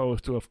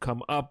proposed to have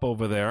come up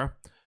over there.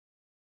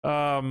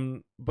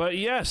 But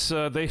yes,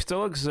 they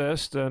still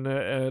exist, and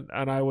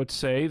I would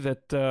say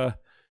that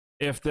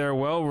if they're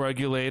well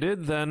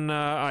regulated, then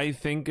I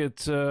think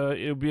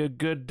it'll be a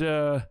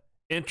good,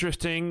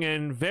 interesting,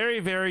 and very,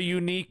 very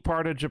unique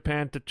part of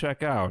Japan to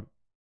check out.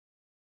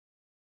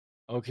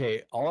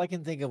 Okay, all I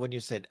can think of when you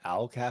said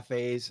owl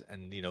cafes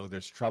and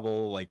there's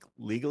trouble like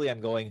legally, I'm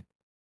going,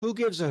 who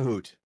gives a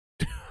hoot?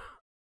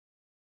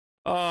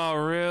 Oh,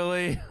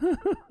 really?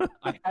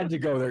 I had to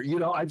go there.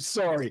 I'm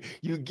sorry.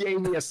 You gave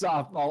me a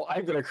softball.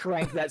 I'm going to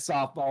crank that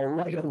softball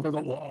right over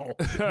the wall.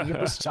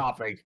 No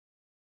stopping.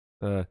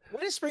 When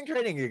is spring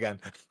training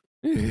again?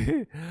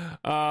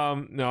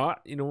 No,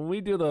 when we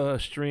do the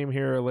stream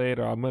here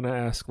later, I'm going to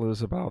ask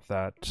Liz about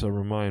that. So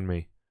remind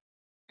me.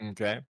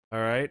 Okay.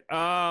 All right.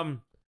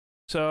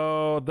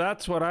 So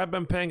that's what I've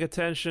been paying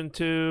attention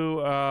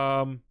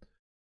to.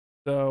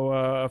 So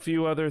a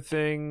few other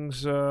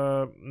things,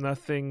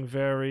 nothing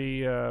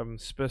very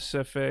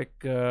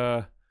specific.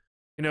 The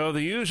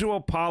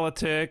usual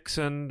politics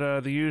and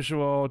the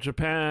usual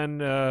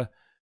Japan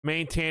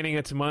maintaining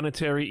its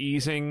monetary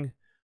easing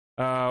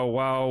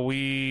while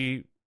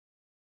we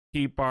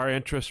keep our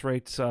interest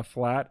rates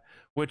flat,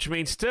 which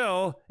means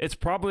still it's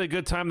probably a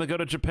good time to go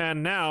to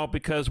Japan now,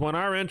 because when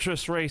our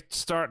interest rates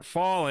start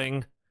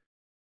falling,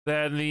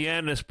 then the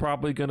yen is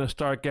probably going to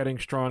start getting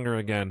stronger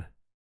again.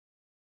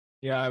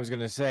 Yeah, I was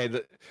going to say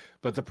that,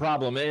 but the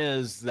problem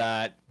is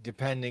that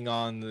depending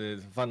on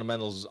the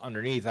fundamentals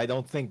underneath, I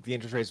don't think the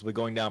interest rates will be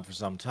going down for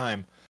some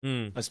time,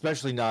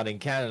 especially not in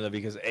Canada,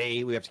 because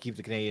A, we have to keep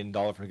the Canadian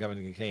dollar from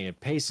becoming the Canadian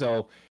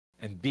peso,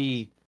 and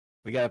B,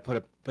 we got to put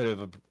a bit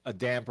of a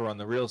damper on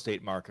the real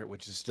estate market,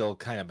 which is still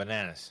kind of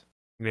bananas.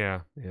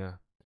 Yeah.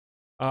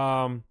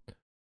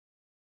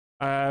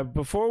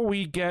 Before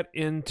we get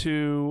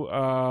into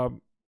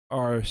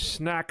our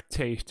snack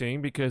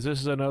tasting, because this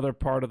is another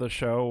part of the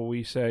show where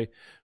we say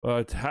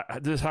this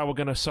is how we're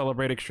going to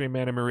celebrate Extreme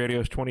Anime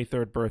Radio's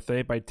 23rd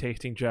birthday, by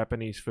tasting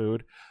Japanese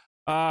food.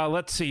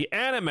 Let's see,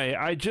 anime.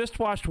 I just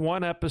watched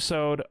one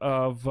episode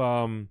of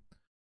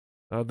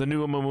the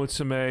new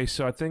Mamutsume,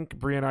 so I think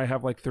Brie and I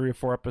have like 3 or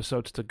 4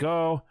 episodes to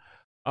go.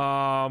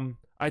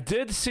 I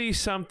did see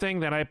something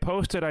that I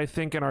posted, I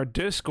think, in our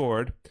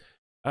Discord.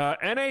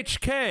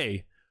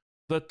 NHK,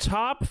 the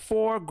top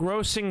 4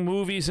 grossing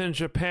movies in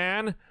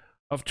Japan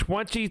of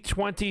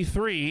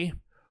 2023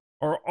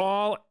 are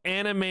all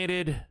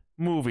animated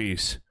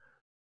movies.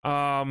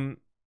 The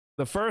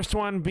first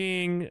one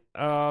being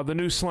the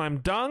new Slam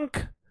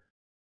Dunk,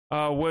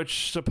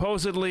 which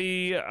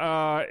supposedly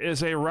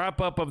is a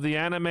wrap-up of the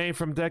anime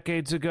from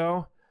decades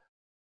ago.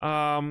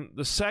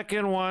 The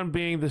second one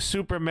being the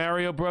Super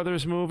Mario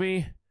Brothers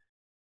movie.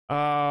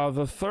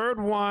 The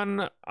third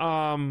one,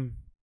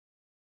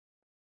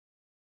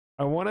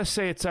 I want to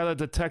say it's either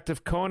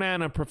Detective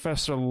Conan or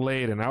Professor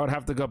Layton. I would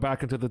have to go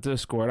back into the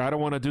Discord. I don't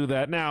want to do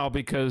that now,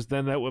 because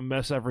then that would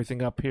mess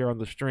everything up here on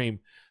the stream.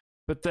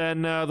 But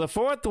then the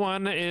fourth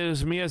one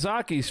is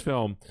Miyazaki's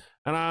film.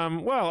 And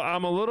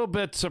I'm a little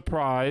bit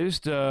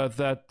surprised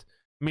that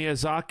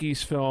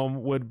Miyazaki's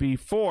film would be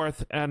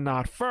fourth and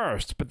not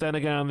first. But then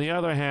again, on the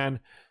other hand,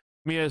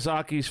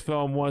 Miyazaki's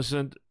film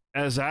wasn't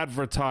as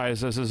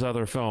advertised as his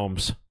other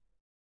films.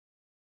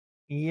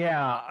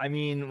 Yeah, I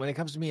mean, when it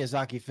comes to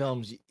Miyazaki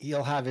films,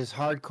 he'll have his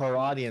hardcore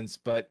audience,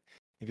 but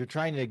if you're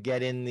trying to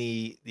get in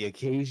the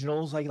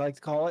occasionals, like you like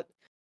to call it,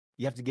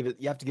 you have to give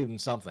them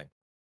something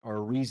or a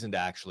reason to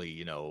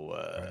actually,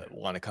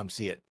 want to come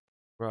see it.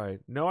 Right.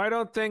 No, I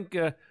don't think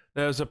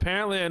there's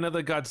apparently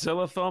another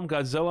Godzilla film,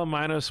 Godzilla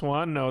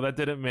 -1. No, that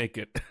didn't make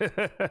it.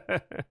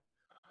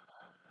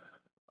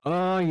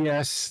 Oh,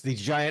 yes, the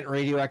giant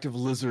radioactive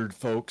lizard,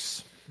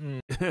 folks.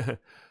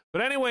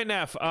 But anyway,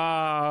 Neff,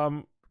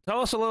 tell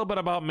us a little bit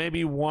about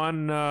maybe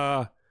one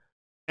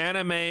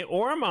anime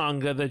or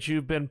manga that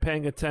you've been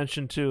paying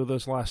attention to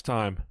this last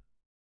time.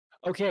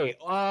 Okay,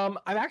 I've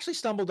actually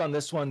stumbled on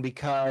this one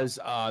because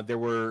there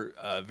were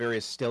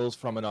various stills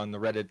from it on the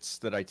Reddits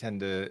that I tend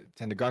to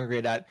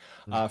congregate at.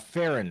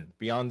 Farron,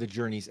 Beyond the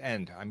Journey's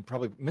End. I'm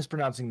probably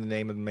mispronouncing the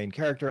name of the main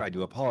character. I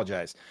do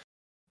apologize.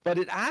 But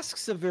it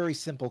asks a very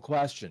simple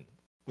question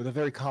with a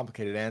very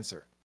complicated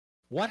answer.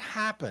 What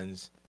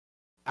happens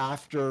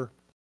after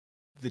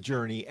the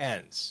journey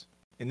ends?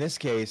 In this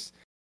case,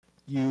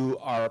 you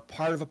are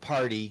part of a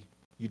party,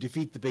 you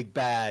defeat the big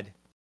bad,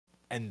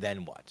 and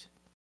then what?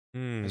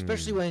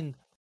 especially when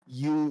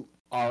you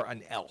are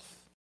an elf.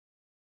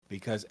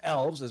 Because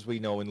elves, as we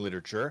know in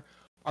literature,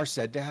 are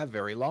said to have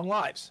very long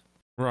lives.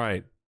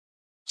 Right.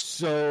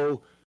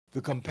 So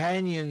the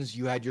companions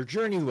you had your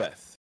journey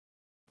with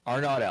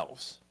are not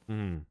elves.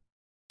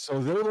 So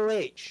they will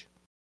age.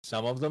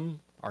 Some of them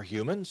are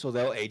human, so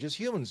they'll age as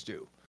humans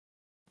do.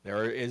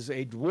 There is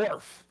a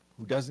dwarf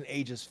who doesn't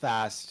age as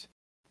fast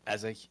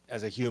as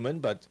a human,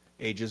 but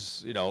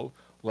ages,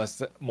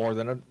 more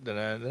than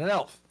an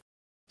elf.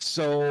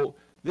 So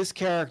this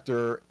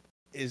character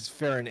is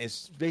Farron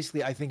is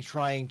basically, I think,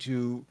 trying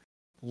to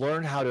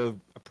learn how to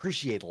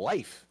appreciate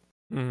life,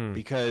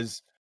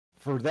 because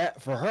for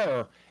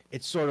her,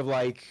 it's sort of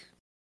like,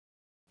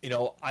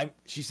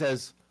 she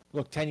says,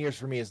 look, 10 years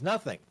for me is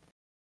nothing.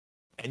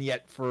 And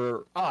yet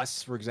for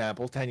us, for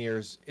example, 10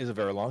 years is a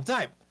very long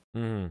time.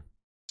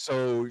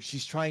 So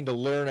she's trying to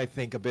learn, I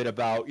think, a bit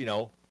about,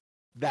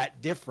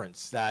 that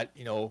difference that,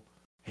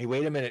 hey,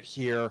 wait a minute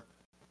here.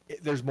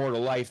 There's more to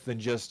life than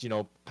just,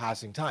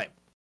 passing time.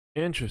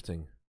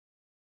 Interesting.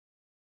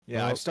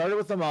 Yeah, I started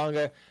with the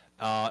manga.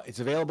 It's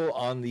available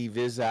on the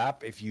Viz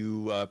app. If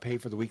you pay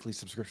for the weekly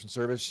subscription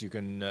service, you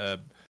can,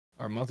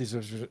 or monthly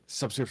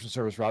subscription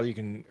service rather, you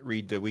can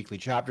read the weekly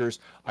chapters.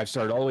 I've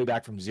started all the way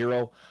back from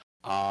 0.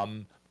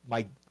 I'm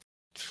going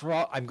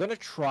to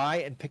try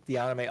and pick the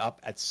anime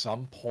up at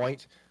some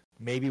point,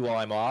 maybe while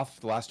I'm off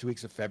the last 2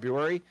 weeks of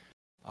February.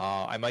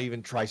 I might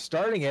even try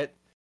starting it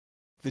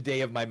the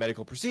day of my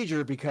medical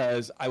procedure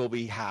because I will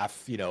be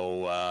half,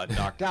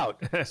 knocked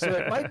out. So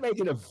it might make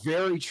it a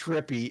very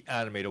trippy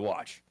anime to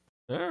watch.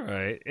 All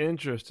right.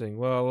 Interesting.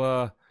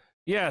 Well,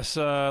 yes,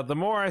 the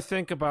more I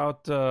think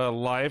about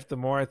life, the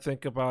more I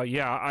think about,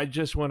 I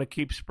just want to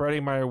keep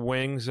spreading my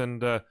wings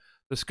and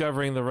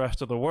discovering the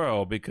rest of the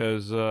world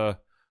because,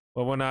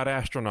 we're not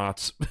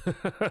astronauts.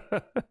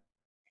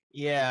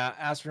 Yeah,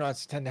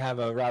 astronauts tend to have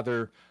a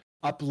rather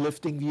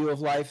uplifting view of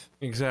life.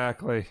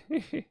 Exactly.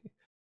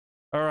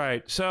 All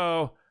right,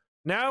 so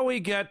now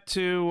we get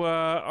to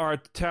our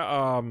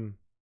tongue.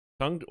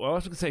 Well, I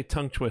was going to say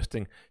tongue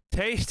twisting,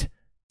 taste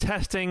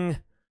testing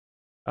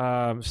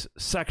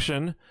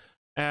section,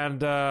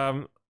 and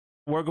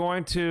we're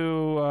going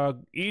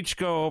to each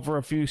go over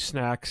a few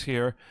snacks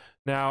here.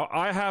 Now,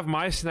 I have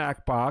my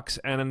snack box,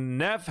 and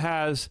Nev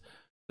has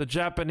the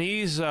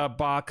Japanese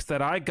box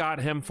that I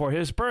got him for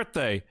his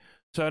birthday.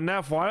 So,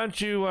 Nev, why don't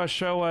you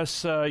show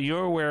us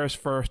your wares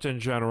first in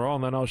general,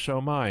 and then I'll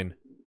show mine.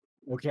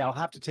 Okay, I'll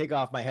have to take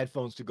off my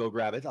headphones to go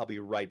grab it. I'll be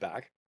right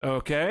back.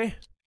 Okay.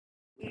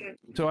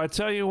 So I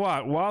tell you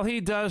what, while he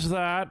does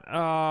that,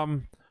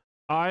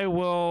 I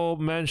will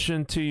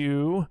mention to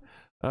you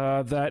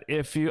that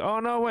if you... Oh,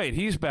 no, wait,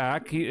 he's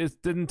back.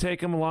 It didn't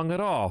take him long at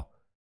all.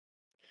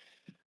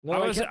 No,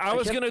 I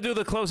was going to do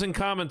the closing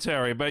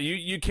commentary, but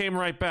you came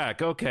right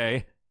back.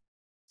 Okay.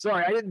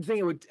 Sorry, I didn't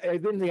think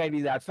I'd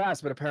be that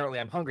fast, but apparently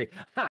I'm hungry.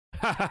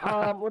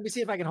 Let me see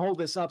if I can hold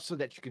this up so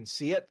that you can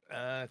see it.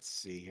 Let's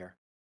see here.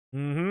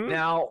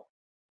 Now,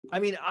 I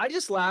mean, I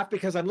just laugh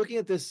because I'm looking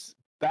at this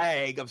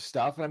bag of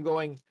stuff and I'm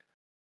going,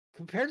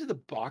 compared to the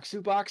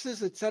Boxu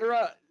boxes,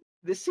 etc.,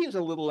 this seems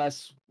a little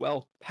less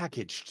well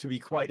packaged, to be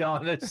quite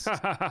honest.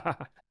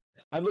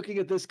 I'm looking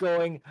at this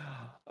going,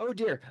 oh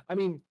dear. I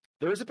mean,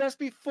 there's a best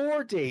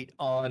before date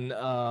on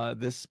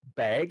this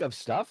bag of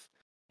stuff.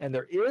 And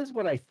there is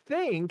what I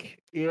think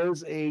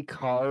is a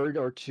card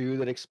or two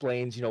that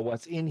explains,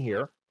 what's in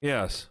here.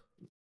 Yes.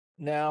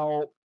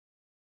 Now,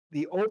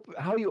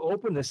 how you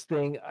open this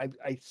thing,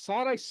 I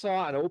thought I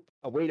saw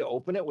a way to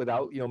open it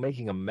without,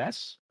 making a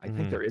mess. I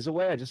think there is a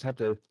way. I just have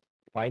to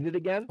find it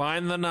again.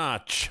 Find the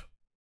notch.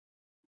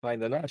 Find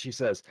the notch, he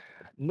says.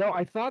 No,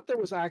 I thought there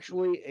was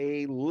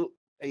actually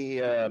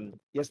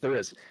yes, there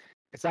is.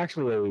 It's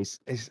actually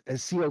a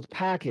sealed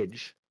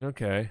package.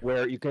 Okay.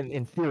 Where you can,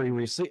 in theory,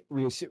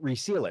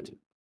 reseal it.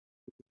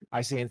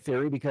 I say in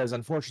theory because,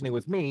 unfortunately,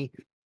 with me,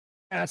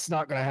 that's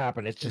not going to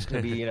happen. It's just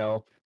going to be,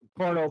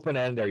 torn open,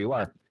 and there you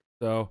are.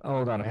 So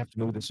hold on, I have to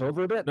move this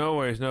over a bit. No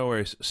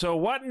worries. So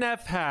what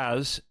Neff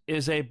has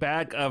is a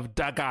bag of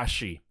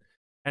dagashi,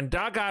 and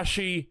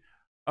dagashi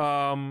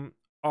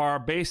are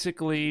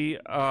basically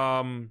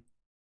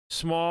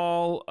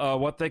small,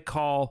 what they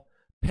call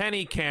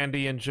penny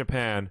candy in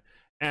Japan.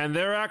 And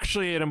they're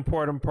actually an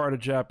important part of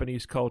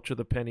Japanese culture,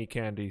 the penny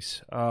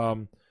candies,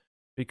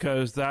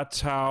 because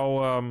that's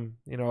how,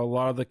 a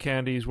lot of the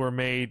candies were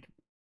made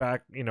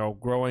back,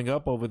 growing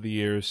up over the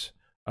years,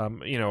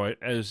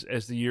 as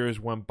the years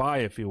went by,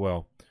 if you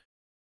will.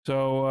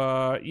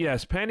 So,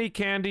 yes, penny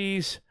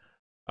candies.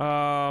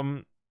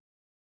 So,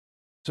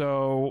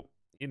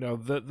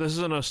 this is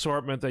an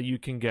assortment that you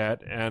can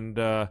get, and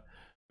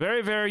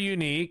very, very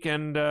unique.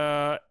 And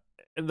the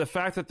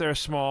fact that they're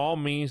small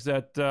means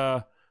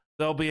that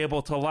they'll be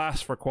able to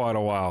last for quite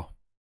a while.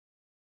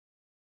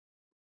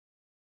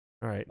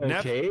 All right.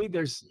 Okay,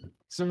 there's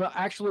some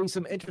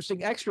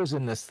interesting extras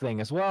in this thing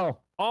as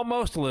well.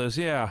 Almost, Liz,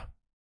 yeah.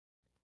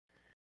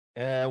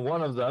 And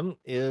one of them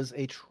is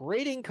a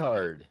trading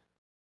card.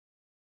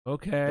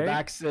 Okay. The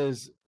back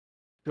says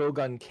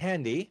Shogun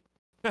Candy.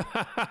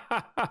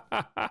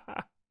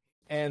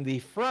 And the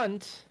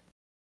front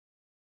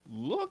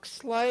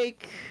looks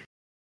like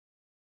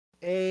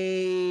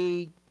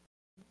a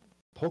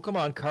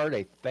Pokemon card,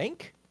 I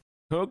think.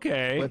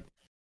 Okay.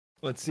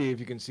 Let's see if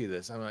you can see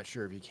this. I'm not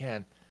sure if you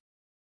can.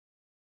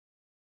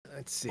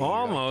 Let's see.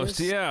 Almost,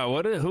 like yeah.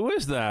 Who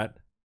is that?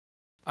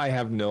 I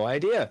have no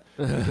idea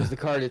because the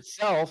card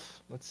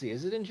itself. Let's see.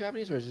 Is it in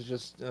Japanese or is it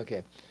just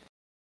okay?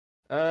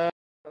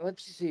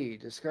 Let's see.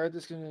 Discard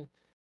this.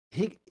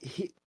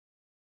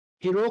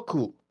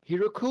 Hiroku.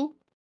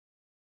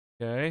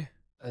 Okay.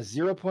 A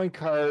 0-point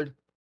card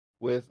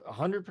with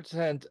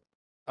 100%,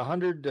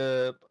 100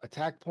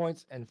 attack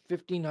points and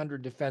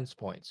 1,500 defense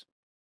points.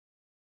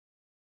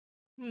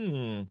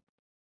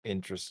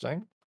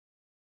 Interesting.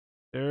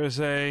 There's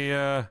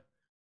a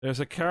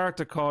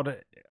character called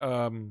it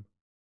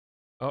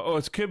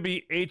could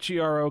be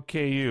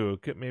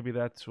Heroku. Maybe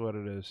that's what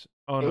it is.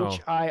 Oh no.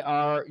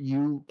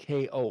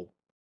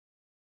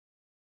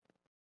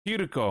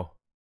 Hiruko.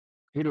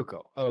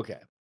 Hiruko. Okay.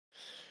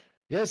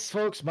 Yes,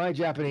 folks, my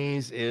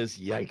Japanese is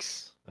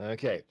yikes.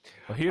 Okay.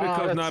 Well,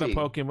 Hiruko's not see. a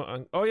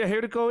Pokemon. Oh yeah,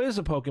 Hiruko is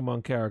a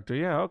Pokemon character.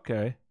 Yeah,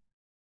 okay.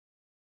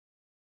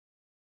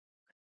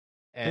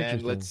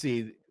 And let's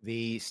see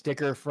the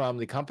sticker from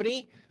the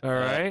company. All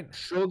right.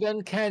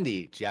 Shogun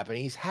Candy,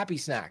 Japanese happy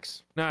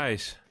snacks.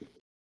 Nice.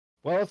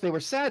 Well, if they were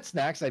sad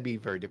snacks, I'd be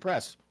very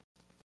depressed.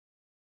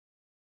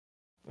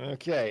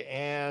 Okay,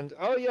 and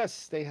they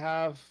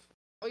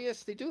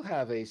do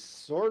have a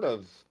sort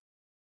of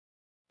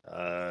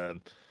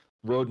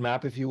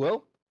roadmap, if you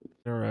will.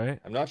 All right.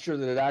 I'm not sure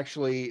that it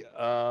actually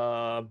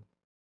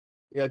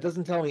it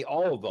doesn't tell me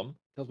all of them.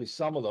 It tells me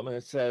some of them, and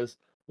it says,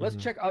 let's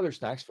check other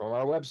snacks from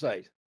our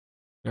website.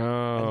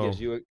 Oh.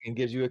 And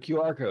gives you a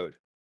QR code.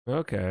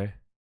 Okay.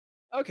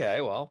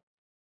 Okay, well,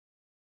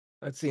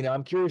 let's see. Now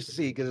I'm curious to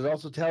see because it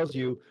also tells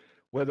you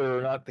whether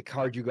or not the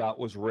card you got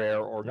was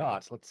rare or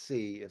not. Let's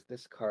see if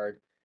this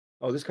card.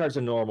 Oh, this card's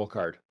a normal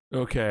card.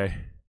 Okay.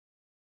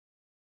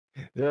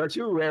 There are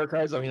 2 rare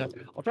cards. I mean,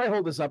 I'll try to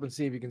hold this up and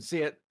see if you can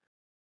see it.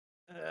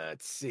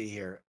 Let's see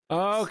here.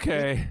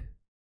 Okay.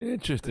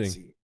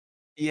 Interesting.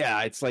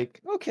 Yeah, it's like,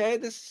 okay,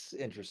 this is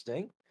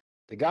interesting.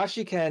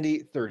 Dagashi candy,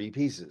 30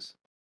 pieces.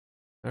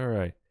 All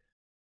right.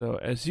 So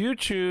as you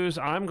choose,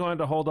 I'm going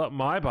to hold up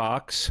my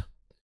box.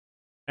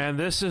 And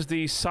this is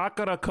the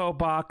Sakurako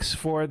box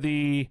for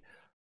the,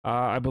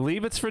 I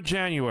believe it's for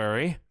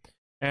January.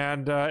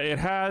 And it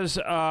has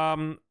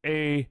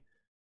a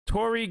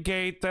torii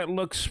gate that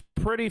looks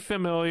pretty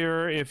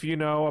familiar if you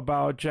know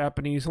about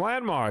Japanese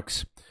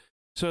landmarks.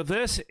 So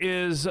this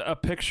is a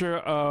picture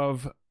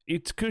of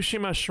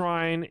Itsukushima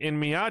Shrine in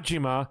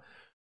Miyajima.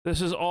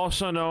 This is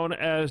also known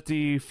as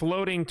the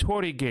floating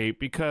torii gate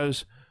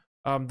because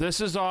this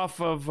is off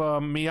of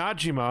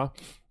Miyajima,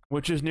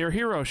 which is near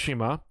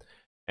Hiroshima.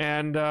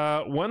 And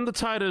when the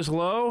tide is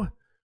low,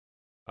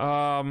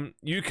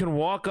 you can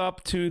walk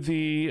up to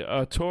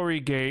the torii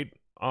gate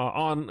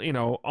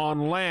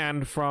on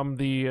land from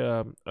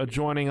the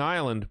adjoining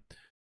island.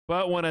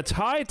 But when it's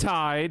high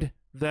tide,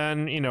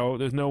 then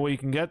there's no way you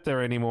can get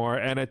there anymore,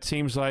 and it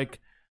seems like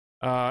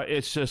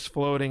it's just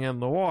floating in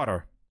the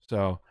water.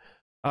 So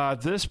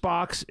this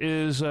box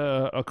is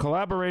a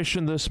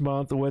collaboration this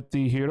month with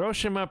the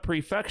Hiroshima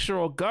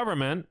Prefectural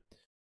Government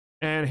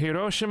and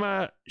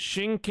Hiroshima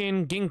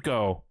Shinkin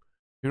Ginko,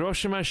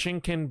 Hiroshima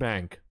Shinkin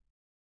Bank.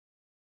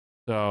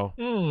 So.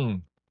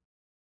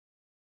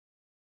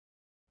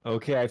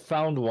 Okay, I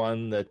found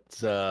one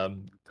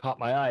that caught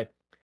my eye.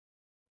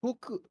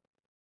 Puku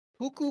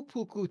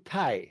Puku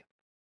Tai.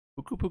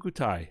 Puku Puku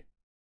Tai.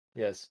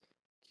 Yes.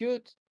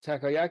 Cute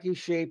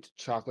takoyaki-shaped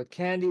chocolate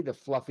candy, the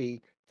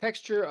fluffy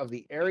texture of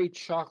the airy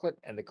chocolate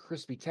and the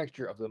crispy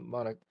texture of the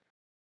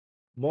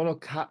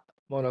monoka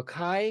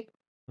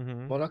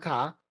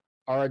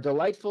are a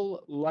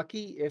delightful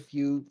lucky if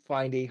you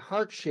find a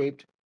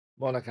heart-shaped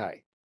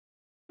monokai.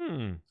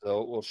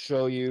 So we'll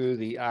show you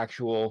the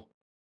actual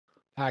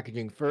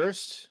packaging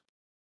first.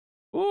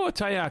 Ooh, a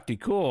taiyaki,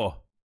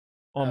 cool.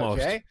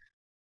 Almost. Okay.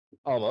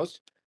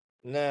 Almost.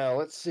 Now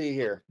let's see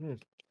here.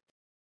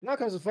 Now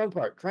comes the fun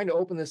part: trying to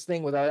open this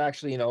thing without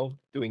actually,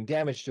 doing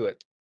damage to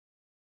it.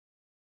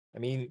 I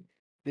mean,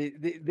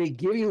 they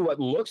give you what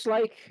looks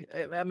like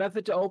a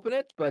method to open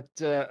it, but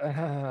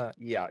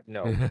yeah,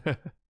 no.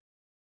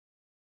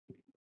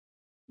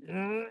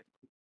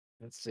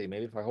 Let's see.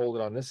 Maybe if I hold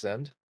it on this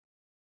end.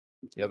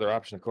 The other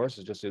option, of course,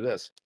 is just do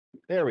this.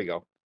 There we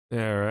go.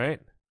 All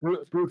right.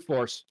 Brute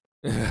force.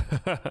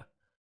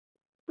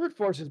 Brute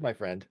force is my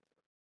friend.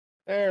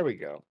 There we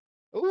go.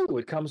 Ooh,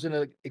 it comes in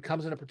a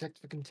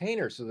protective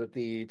container so that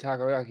the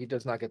takoyaki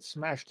does not get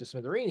smashed to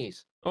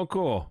smithereens. Oh,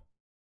 cool.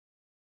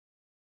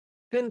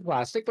 Thin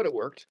plastic, but it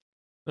worked.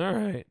 All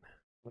right.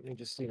 Let me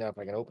just see now if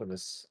I can open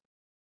this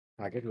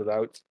package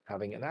without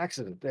having an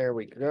accident. There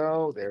we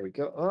go. There we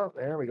go. Oh,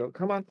 there we go.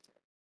 Come on.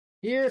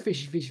 Here,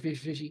 fishy, fishy,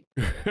 fishy, fishy.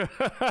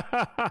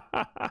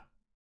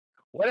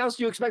 What else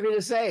do you expect me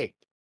to say?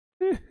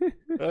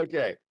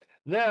 Okay.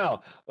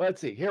 Now, let's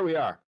see. Here we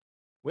are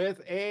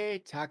with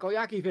a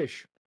takoyaki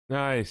fish.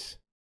 Nice.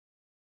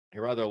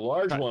 A rather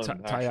large one,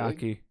 actually.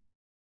 Taiyaki.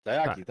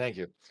 Taiyaki, thank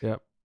you.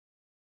 Yep.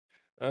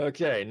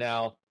 Okay,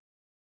 now,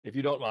 if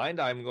you don't mind,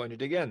 I'm going to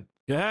dig in.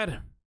 Go ahead.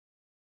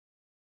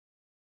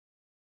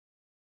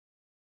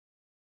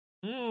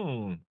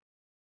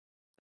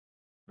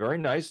 Very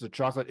nice. The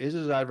chocolate is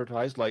as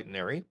advertised, light and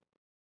airy.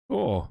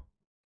 Cool.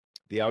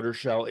 The outer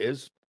shell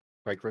is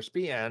quite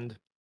crispy and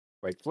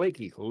quite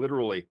flaky,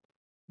 literally.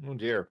 Oh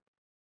dear.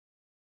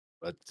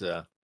 But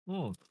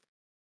oh,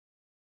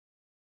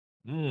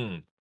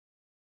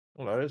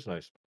 that is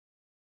nice.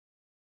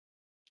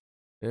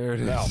 There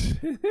it Now.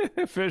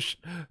 is. Fish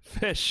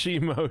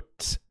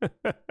emotes.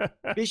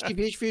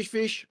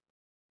 Fish.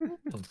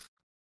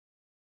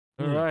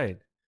 All right.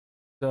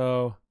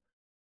 So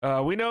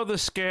we know the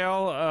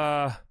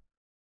scale.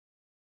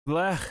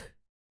 Blech,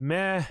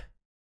 meh,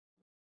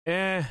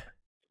 eh.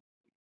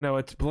 No,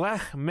 it's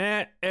blech,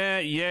 meh, eh,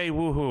 yay,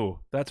 woohoo.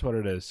 That's what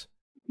it is.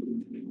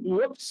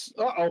 Whoops.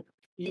 Uh-oh.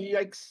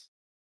 Yikes.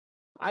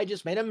 I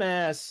just made a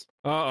mess.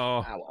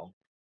 Uh-oh. Ah, well.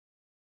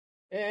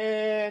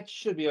 It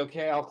should be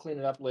okay. I'll clean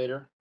it up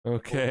later.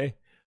 Okay.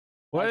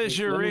 What is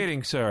your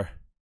rating, sir?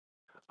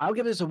 I'll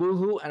give this a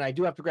woohoo, and I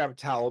do have to grab a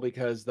towel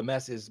because the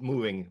mess is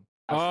moving.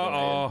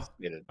 Uh-oh.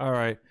 All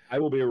right. I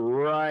will be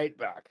right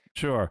back.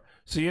 Sure.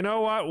 So you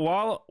know what?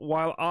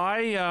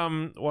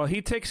 While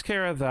he takes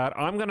care of that,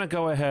 I'm gonna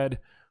go ahead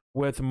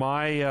with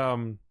my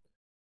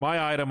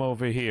my item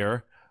over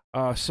here.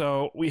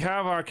 So we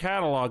have our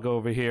catalog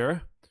over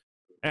here,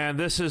 and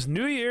this is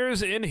New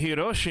Year's in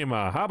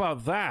Hiroshima. How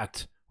about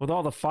that? With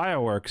all the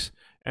fireworks,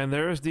 and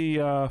there's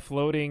the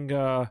floating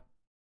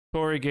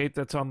torii gate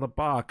that's on the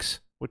box,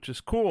 which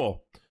is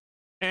cool.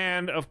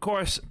 And of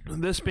course,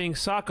 this being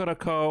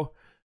Sakura-ko,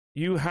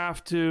 you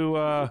have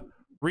to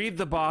read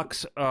the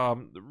box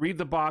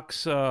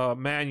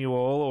manual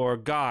or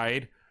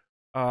guide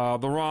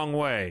the wrong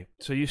way.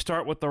 So you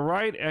start with the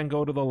right and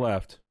go to the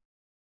left.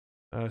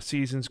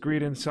 Season's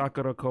greetings,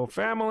 Sakura-ko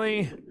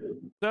family.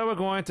 So we're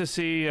going to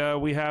see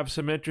we have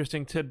some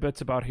interesting tidbits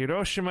about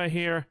Hiroshima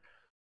here,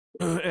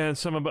 and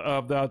some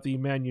about the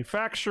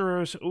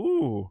manufacturers.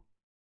 Ooh.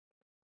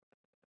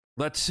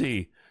 Let's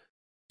see.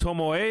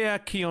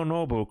 Tomoeya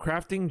Kiyonobu,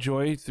 crafting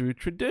joy through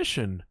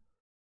tradition.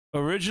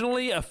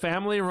 Originally a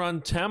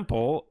family-run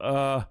temple,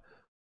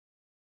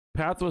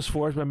 path was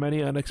forged by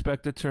many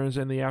unexpected turns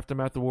in the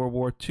aftermath of World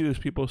War II. As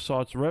people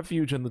sought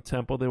refuge in the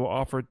temple, they were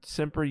offered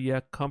simple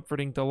yet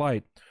comforting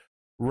delight.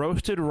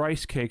 Roasted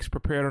rice cakes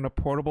prepared on a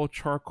portable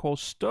charcoal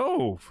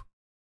stove.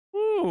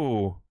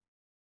 Ooh.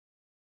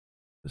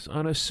 This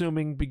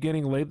unassuming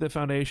beginning laid the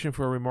foundation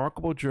for a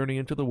remarkable journey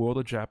into the world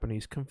of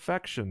Japanese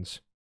confections.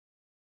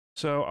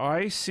 So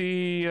I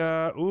see,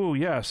 ooh,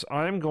 yes,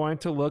 I'm going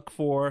to look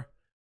for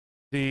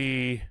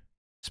the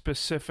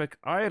specific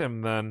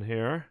item then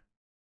here.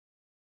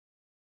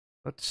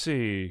 Let's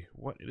see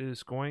what it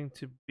is going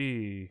to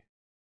be.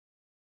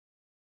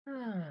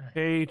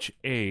 Page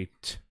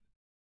 8.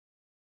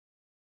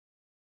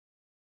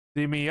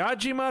 The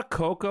Miyajima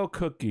Cocoa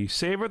Cookie.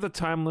 Savor the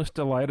timeless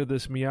delight of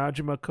this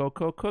Miyajima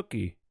Cocoa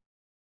Cookie.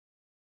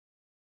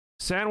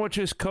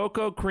 Sandwiches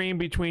cocoa cream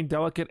between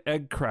delicate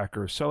egg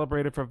crackers.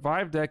 Celebrated for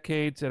 5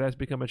 decades, it has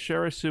become a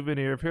cherished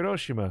souvenir of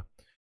Hiroshima.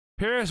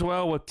 Pairs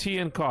well with tea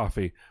and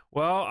coffee.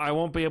 Well, I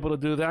won't be able to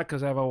do that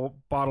because I have a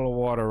bottle of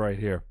water right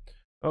here.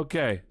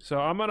 Okay, so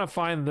I'm going to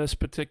find this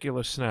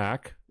particular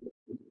snack.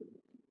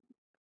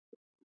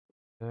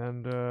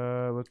 And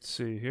let's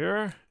see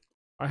here.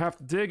 I have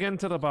to dig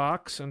into the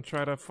box and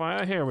try to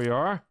find... Here we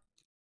are.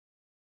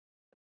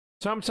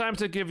 Sometimes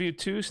they give you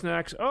 2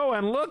 snacks. Oh,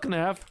 and look,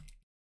 Nev.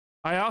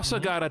 I also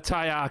got a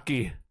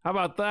taiyaki. How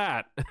about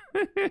that?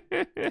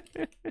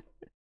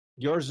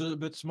 Yours is a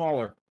bit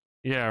smaller.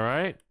 Yeah,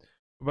 right?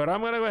 But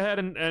I'm going to go ahead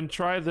and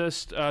try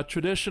this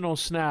traditional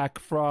snack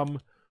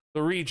from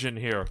the region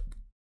here.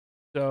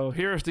 So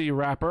here's the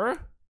wrapper.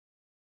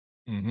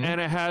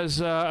 And it has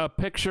a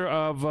picture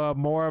of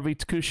more of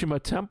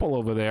Itsukushima Temple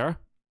over there.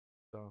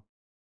 So,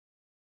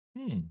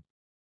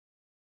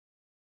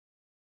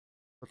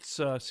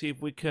 let's see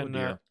if we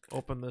can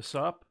open this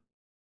up.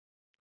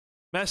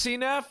 Messy,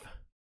 Neff?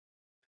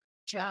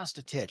 Just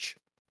a titch.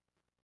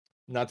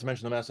 Not to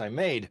mention the mess I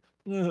made.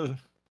 But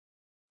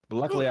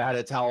luckily I had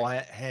a towel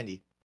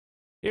handy.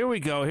 Here we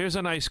go. Here's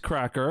a nice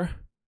cracker.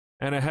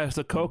 And it has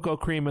the cocoa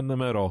cream in the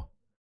middle.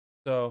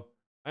 So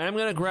I am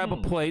going to grab a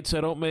plate so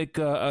I don't make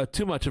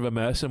too much of a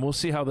mess, and we'll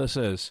see how this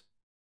is.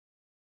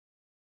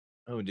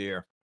 Oh,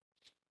 dear.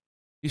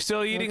 You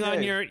still eating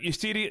on your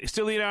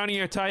still eating on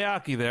your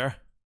taiyaki there?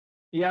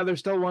 Yeah, there's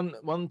still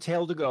one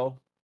tail to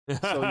go.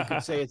 So you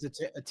can say it's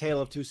a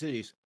tale of 2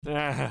 cities. All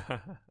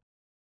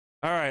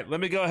right, let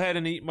me go ahead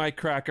and eat my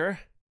cracker.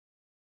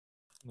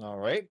 All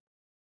right.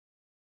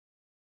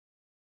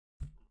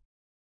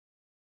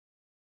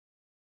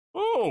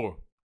 Oh.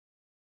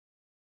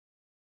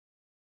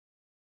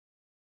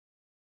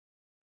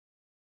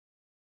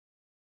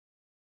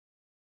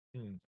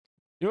 You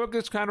know what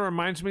this kind of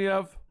reminds me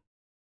of?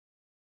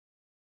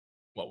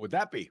 What would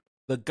that be?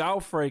 The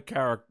Gaufre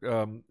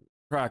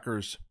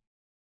crackers.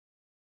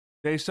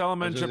 They sell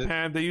them in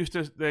Japan. They used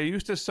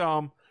to sell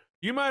them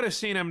You might have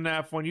seen him,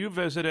 Neff, when you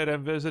visited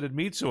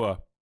Mitsuha,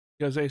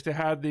 because they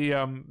had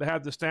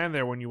the stand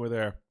there when you were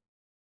there.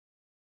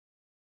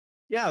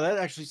 Yeah, that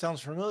actually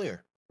sounds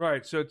familiar.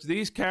 Right. So it's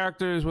these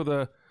crackers with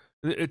a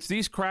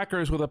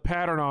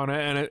pattern on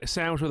it, and a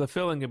sandwich with a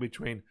filling in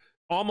between.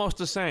 Almost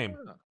the same.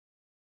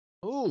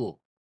 Ooh,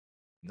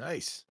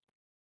 nice.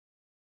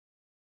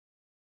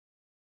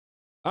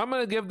 I'm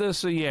going to give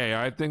this a yay.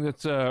 I think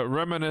it's a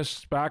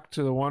reminisce back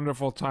to the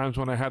wonderful times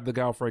when I had the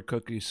Galfrey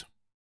cookies.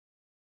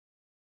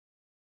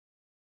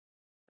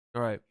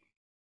 All right.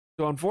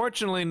 So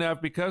unfortunately,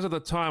 Nev, because of the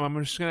time, I'm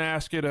just going to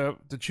ask you to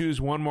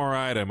choose one more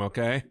item,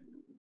 okay?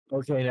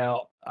 Okay,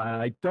 now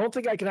I don't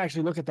think I can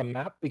actually look at the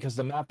map because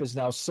the map is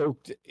now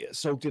soaked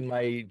in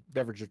my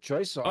beverage of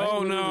choice. So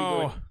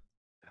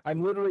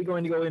I'm literally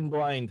going to go in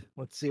blind.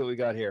 Let's see what we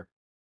got here.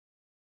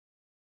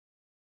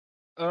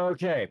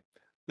 Okay,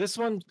 this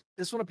one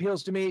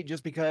appeals to me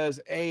just because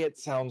A, it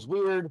sounds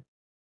weird,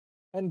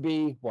 and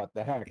B, what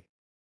the heck?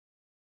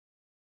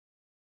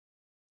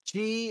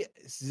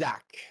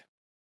 Cheese-Zack.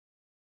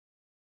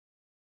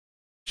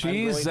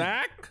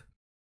 Cheese-Zack?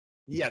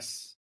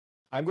 Yes.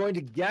 I'm going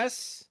to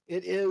guess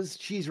it is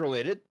cheese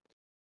related.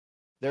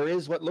 There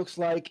is what looks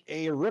like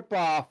a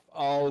ripoff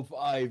of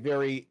a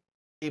very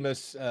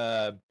famous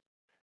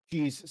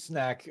cheese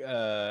snack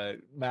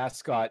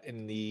mascot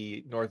in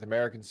the North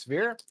American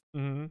sphere.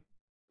 Mm-hmm.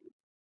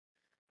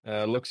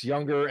 Looks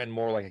younger and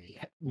more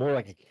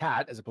like a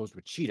cat as opposed to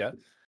a cheetah.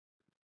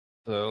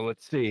 So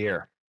let's see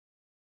here.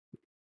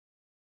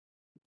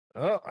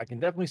 Oh, I can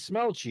definitely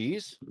smell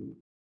cheese.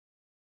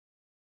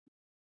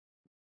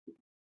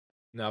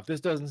 Now, if this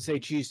doesn't say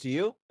cheese to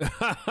you.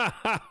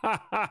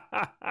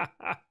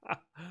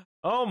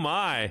 Oh,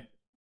 my.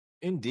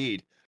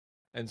 Indeed.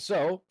 And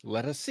so,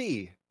 let us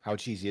see how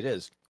cheesy it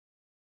is.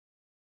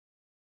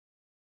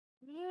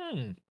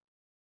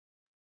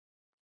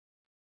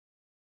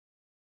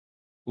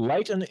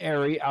 Light and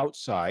airy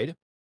outside.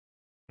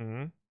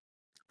 Mm-hmm.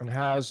 And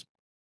has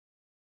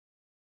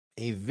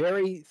a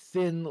very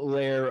thin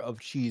layer of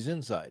cheese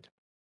inside.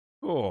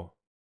 Cool.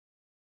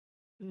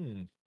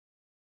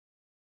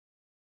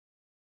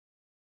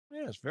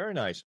 Yes, very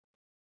nice.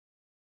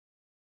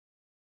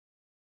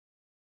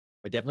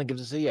 It definitely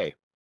gives us a yay.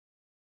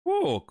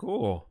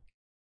 Cool.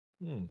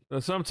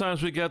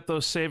 Sometimes we get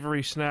those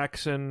savory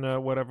snacks in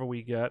whatever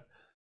we get.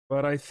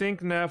 But I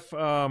think, Neff,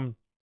 in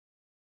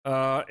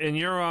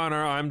your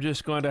honor, I'm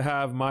just going to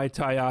have my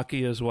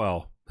taiyaki as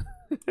well.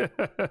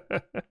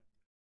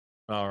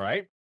 All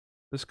right.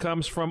 This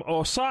comes from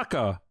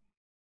Osaka.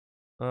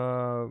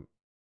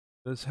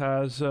 This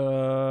has,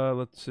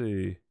 let's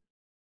see.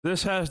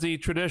 This has the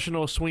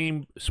traditional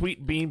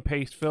sweet bean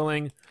paste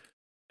filling,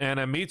 and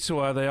at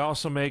Mitsuha they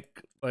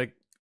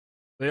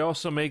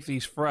also make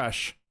these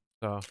fresh.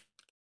 So,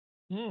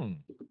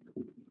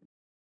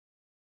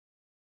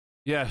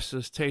 yes,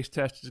 this taste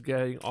test is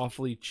getting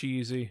awfully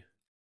cheesy.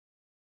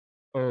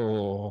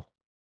 Oh,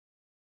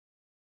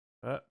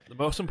 the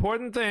most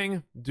important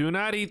thing: do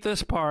not eat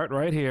this part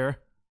right here.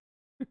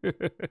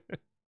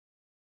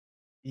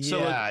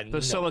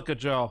 Silica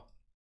gel.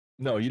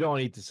 No, you don't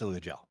eat the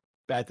silica gel.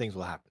 Bad things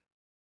will happen.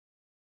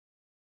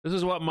 This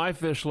is what my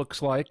fish looks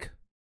like.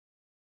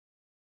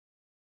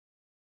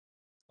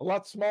 A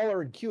lot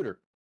smaller and cuter.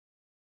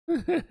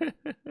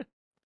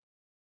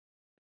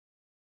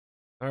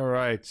 All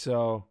right,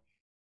 so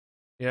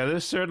yeah,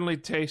 this certainly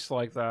tastes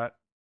like that.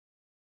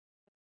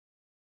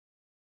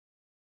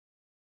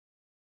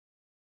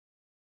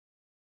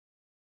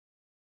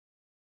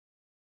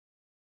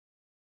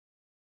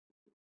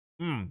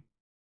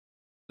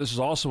 This is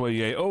also a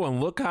yay. Oh,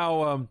 and look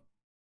how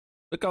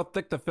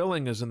thick the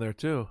filling is in there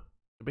too.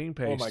 The bean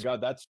paste. Oh my god,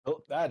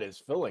 that is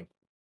filling.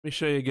 Let me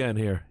show you again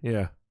here.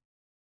 Yeah.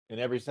 In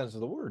every sense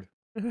of the word.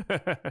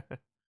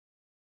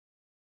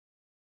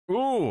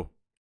 Ooh.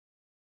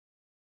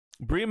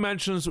 Bree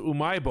mentions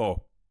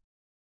umaibo.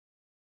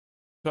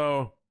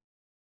 So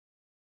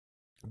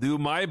the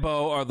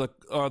umaibo are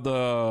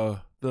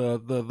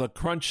the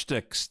crunch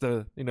sticks,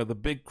 the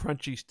big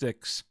crunchy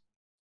sticks.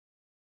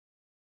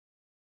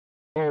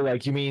 Oh,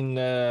 like you mean?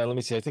 Let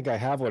me see. I think I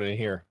have one in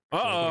here.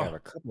 I have a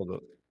couple of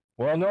those.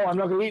 Well, no, I'm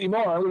not going to eat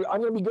anymore.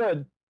 I'm going to be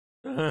good.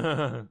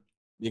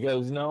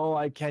 Because no,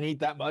 I can't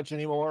eat that much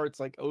anymore. It's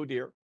like, oh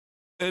dear.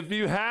 If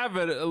you have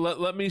it,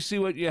 let me see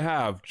what you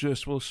have.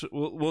 Just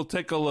we'll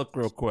take a look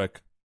real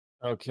quick.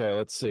 Okay,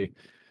 let's see.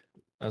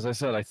 As I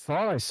said, I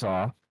thought I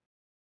saw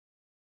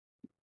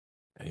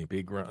a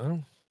big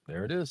round.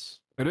 There it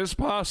is. It is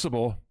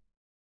possible.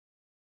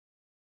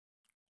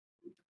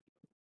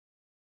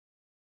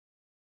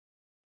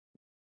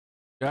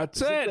 That's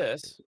it.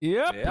 This?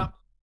 Yep. Yeah.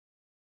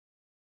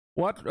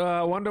 What?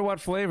 Wonder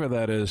what flavor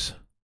that is.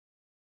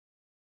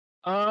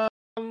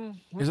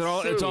 Is it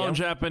all? It's all in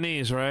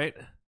Japanese, right?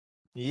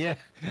 Yeah.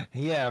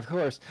 Yeah, of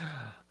course.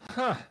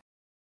 Huh.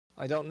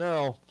 I don't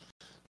know.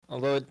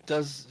 Although it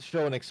does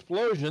show an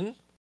explosion.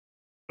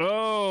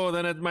 Oh,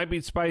 then it might be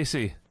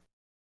spicy.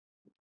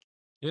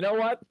 You know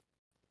what?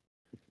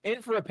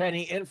 In for a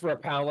penny, in for a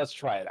pound. Let's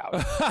try it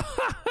out.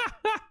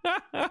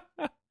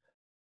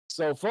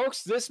 So,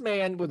 folks, this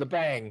man with a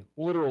bang,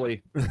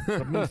 literally,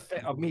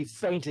 of me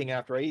fainting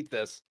after I eat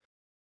this.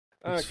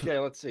 Okay,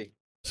 let's see.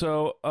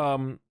 So,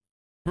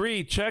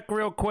 Bree, check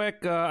real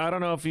quick. I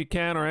don't know if you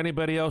can or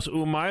anybody else.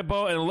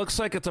 Umaibo, and it looks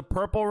like it's a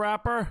purple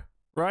wrapper,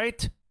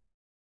 right?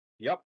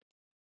 Yep.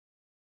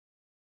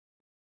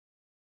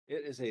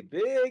 It is a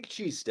big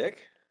cheese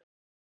stick.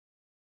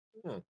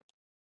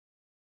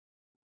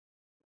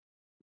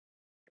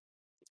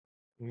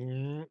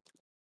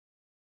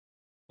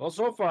 Well,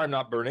 so far I'm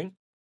not burning.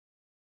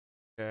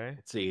 Okay.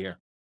 Let's see here.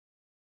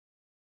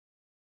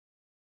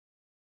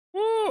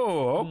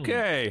 Ooh,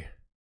 okay.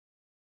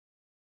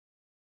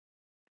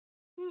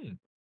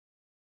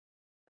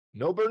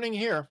 No burning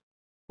here.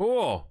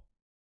 Cool.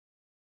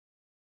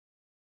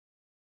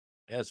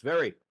 Yes,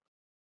 very.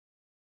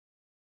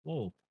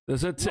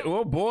 Does it?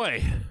 Oh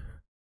boy.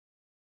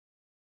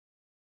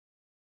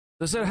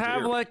 Does it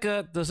have like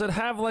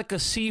a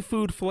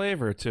seafood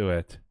flavor to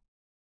it?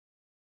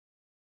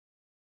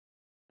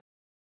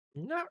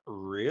 Not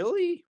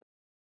really.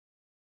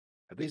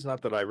 At least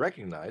not that I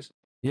recognize.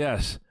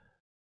 Yes.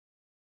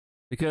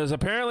 Because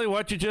apparently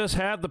what you just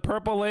had, the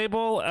purple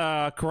label,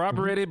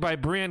 corroborated by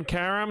Brian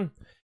Karam,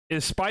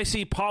 is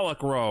spicy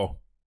pollock roe.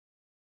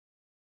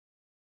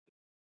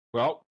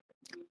 Well,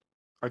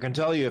 I can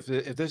tell you if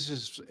this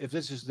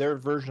is their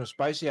version of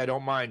spicy, I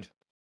don't mind.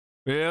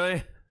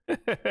 Really?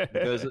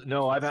 Because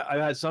no, I've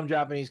had some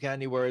Japanese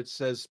candy where it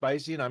says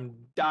spicy, and I'm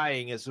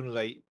dying as soon as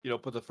I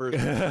put the first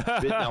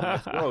bit down my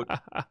throat.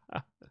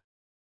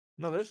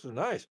 No, this is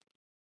nice.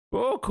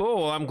 Oh,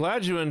 cool. I'm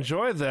glad you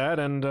enjoyed that.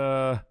 And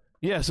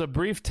yes, a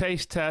brief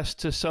taste test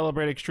to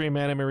celebrate Extreme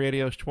Anime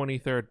Radio's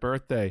 23rd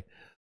birthday.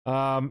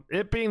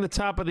 It being the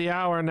top of the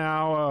hour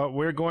now,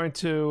 we're going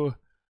to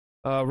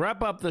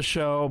wrap up the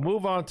show,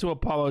 move on to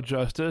Apollo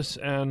Justice,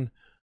 and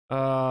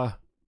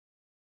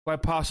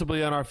quite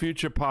possibly on our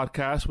future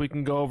podcast, we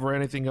can go over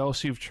anything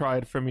else you've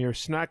tried from your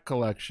snack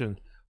collection.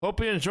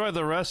 Hope you enjoy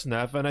the rest,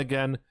 Neff. And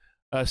again,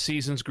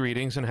 season's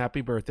greetings and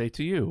happy birthday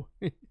to you.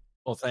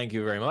 Well, thank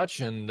you very much,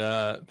 and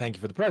thank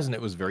you for the present. It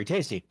was very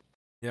tasty.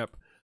 Yep.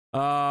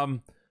 So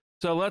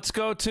let's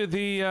go to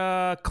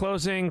the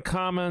closing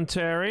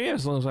commentary,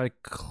 as long as I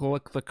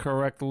click the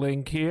correct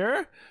link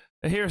here.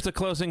 Here's the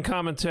closing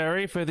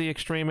commentary for the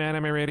Extreme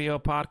Anime Radio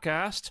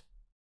podcast.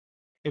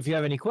 If you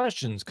have any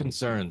questions,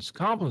 concerns,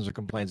 compliments, or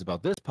complaints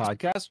about this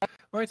podcast,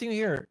 or anything you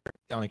hear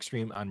on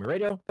Extreme Anime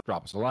Radio,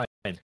 drop us a line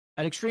at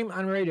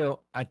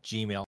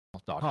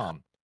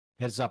extremeanimeradio@gmail.com.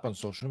 Hit us up on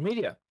social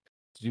media.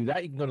 To do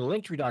that, you can go to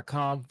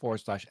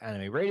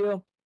linktree.com/anime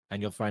radio,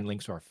 and you'll find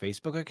links to our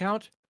Facebook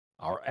account,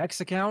 our X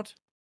account,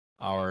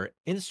 our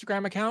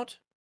Instagram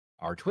account,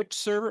 our Twitch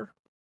server,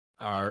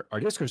 our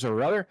Discord server,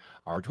 rather,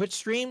 our Twitch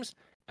streams,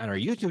 and our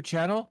YouTube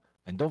channel.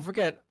 And don't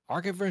forget,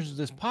 archive versions of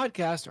this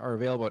podcast are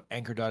available at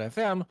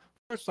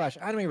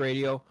anchor.fm/anime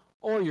radio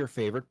or your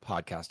favorite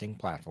podcasting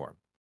platform.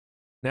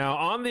 Now,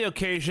 on the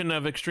occasion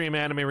of Extreme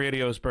Anime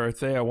Radio's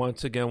birthday, I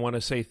once again want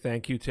to say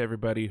thank you to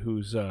everybody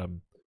who's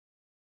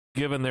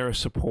given their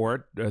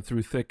support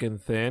through thick and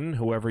thin,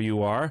 whoever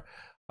you are.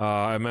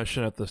 I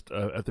mentioned at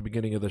the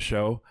beginning of the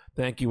show.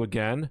 Thank you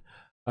again.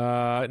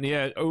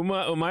 Yeah,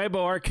 Umaibo,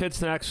 our kid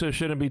snacks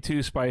shouldn't be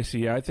too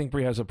spicy. I think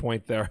Brie has a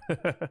point there.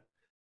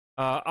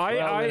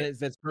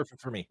 That's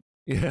perfect for me.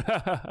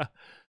 Yeah.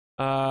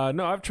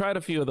 No, I've tried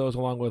a few of those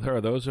along with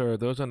her. Those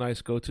are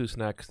nice go-to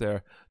snacks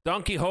there.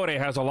 Don Quixote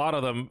has a lot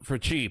of them for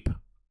cheap.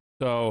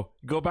 So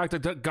go back to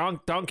Don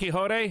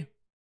Quixote,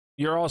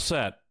 you're all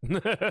set.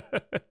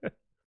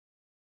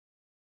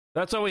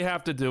 That's all we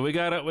have to do. We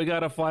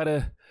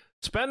gotta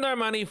spend our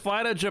money,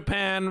 fly to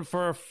Japan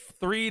for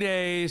 3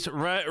 days,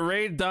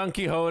 raid Don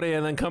Quixote,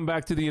 and then come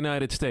back to the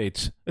United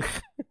States.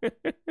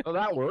 Well,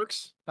 that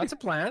works. That's a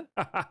plan.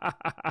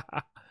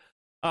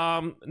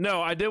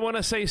 No, I did want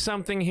to say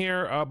something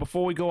here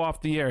before we go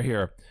off the air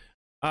here.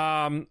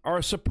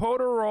 Our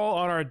supporter role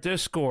on our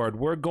Discord,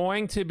 we're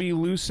going to be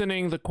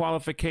loosening the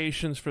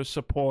qualifications for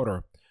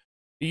supporter.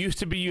 It used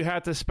to be you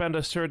had to spend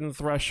a certain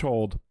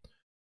threshold,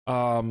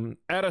 at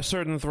a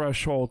certain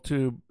threshold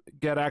to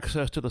get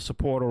access to the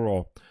supporter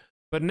role.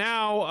 But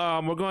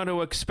now we're going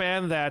to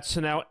expand that,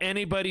 so now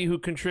anybody who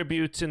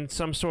contributes in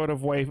some sort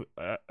of way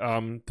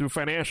through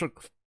financial,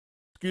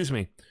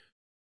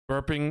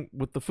 burping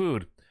with the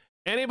food.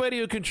 Anybody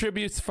who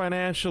contributes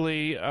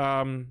financially,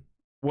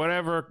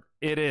 whatever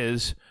it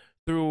is,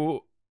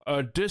 through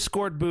a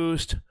Discord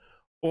boost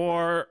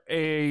or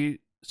a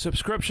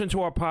subscription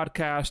to our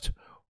podcast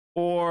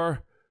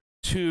or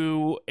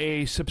to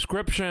a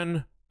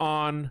subscription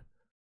on,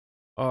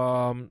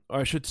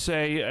 I should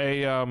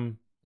say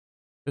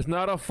it's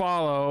not a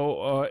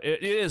follow,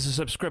 it is a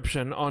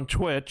subscription on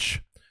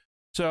Twitch.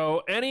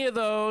 So any of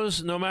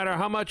those, no matter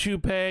how much you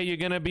pay, you're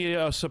going to be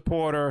a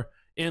supporter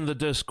in the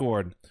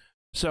Discord.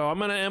 So I'm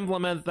going to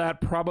implement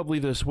that probably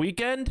this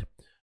weekend.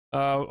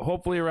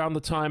 Hopefully around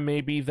the time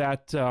maybe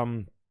that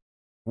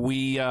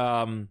we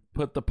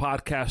put the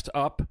podcast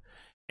up.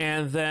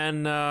 And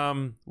then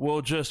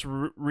we'll just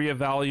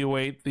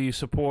reevaluate the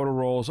supporter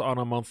roles on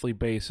a monthly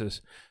basis.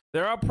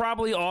 There are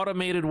probably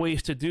automated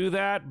ways to do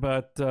that,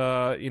 but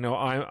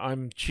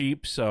I'm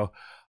cheap, so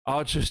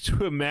I'll just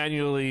do it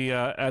manually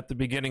at the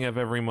beginning of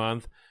every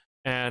month.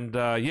 And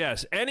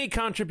yes, any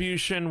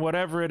contribution,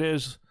 whatever it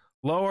is,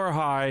 low or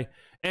high,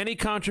 any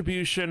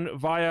contribution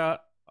via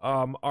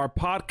our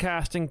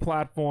podcasting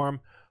platform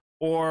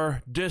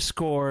or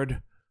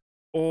Discord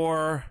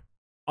or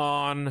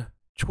on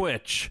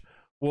Twitch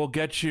will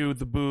get you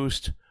the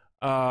boost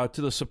to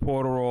the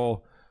supporter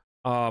role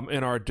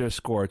in our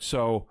Discord.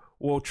 So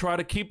we'll try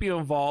to keep you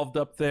involved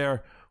up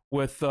there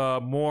with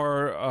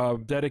more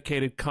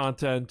dedicated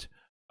content.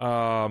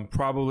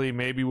 Probably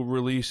maybe we'll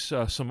release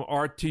some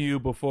art to you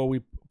before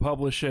we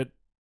publish it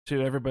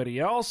to everybody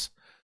else.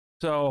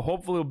 So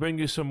hopefully we'll bring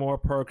you some more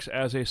perks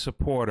as a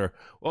supporter.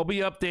 We'll be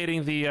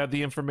updating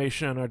the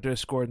information on our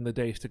Discord in the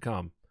days to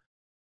come.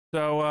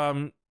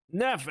 So,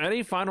 Neff,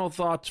 any final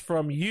thoughts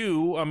from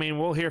you? I mean,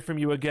 we'll hear from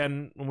you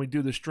again when we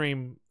do the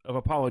stream of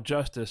Apollo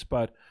Justice,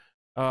 but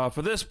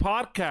for this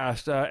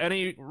podcast,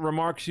 any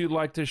remarks you'd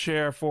like to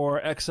share for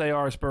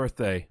XAR's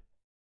birthday?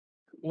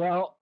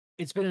 Well,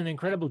 it's been an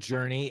incredible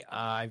journey.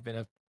 I've been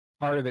a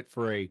part of it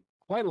for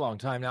quite a long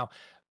time now,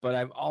 but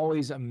I'm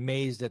always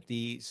amazed at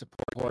the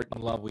support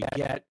and love we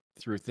get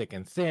through thick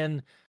and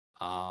thin,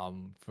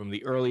 from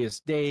the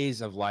earliest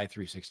days of Live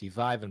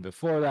 365 and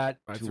before that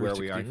to where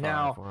we are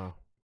now.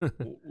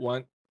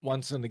 Wow.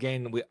 Once and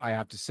again, I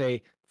have to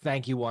say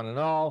thank you, one and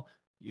all.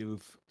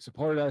 You've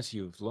supported us,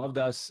 you've loved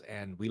us,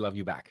 and we love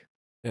you back.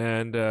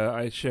 And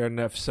I share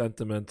Neff's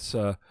sentiments.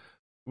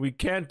 We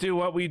can't do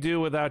what we do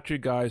without you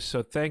guys,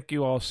 so thank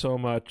you all so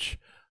much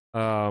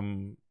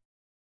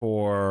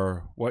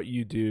for what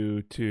you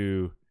do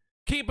to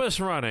keep us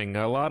running.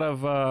 A lot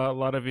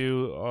of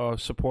you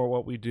support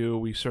what we do.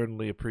 We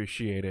certainly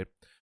appreciate it.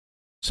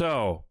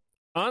 So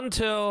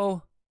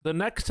until the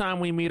next time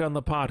we meet on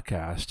the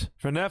podcast,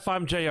 for Neff,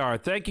 I'm JR.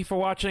 Thank you for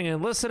watching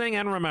and listening,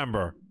 and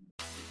remember,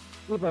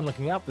 keep on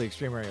looking out for the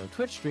Extreme Radio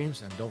Twitch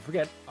streams, and don't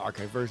forget,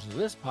 archive versions of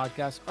this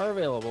podcast are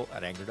available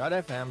at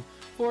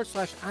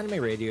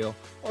anchor.fm/anime radio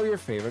or your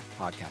favorite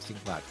podcasting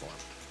platform.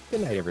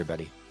 Good night,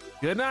 everybody.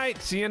 Good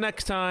night. See you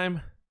next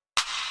time.